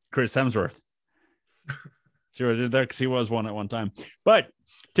Chris Hemsworth. See what I did there? Because he was one at one time. But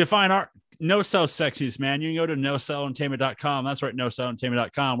to find our No Cell Sexiest Man, you can go to nocellentertainment.com. That's right,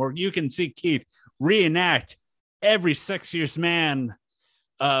 nocellentertainment.com, where you can see Keith reenact every sexiest man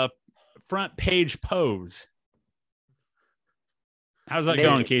front page pose. How's that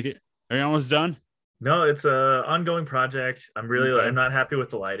going, Keith? Are you almost done? No, it's an ongoing project. I'm not happy with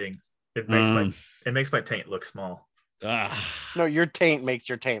the lighting. It makes my taint look small. No, your taint makes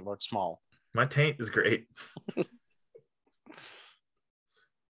your taint look small. My taint is great.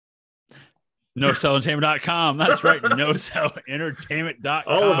 NoCellEntertainment.com. That's right. NoCellEntertainment.com.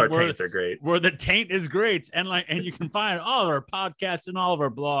 All of our taints are great. Where the taint is great. And you can find all of our podcasts and all of our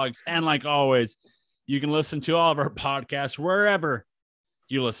blogs. And like always, you can listen to all of our podcasts wherever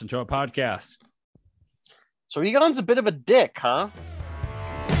you listen to our podcasts. So Egon's a bit of a dick, huh?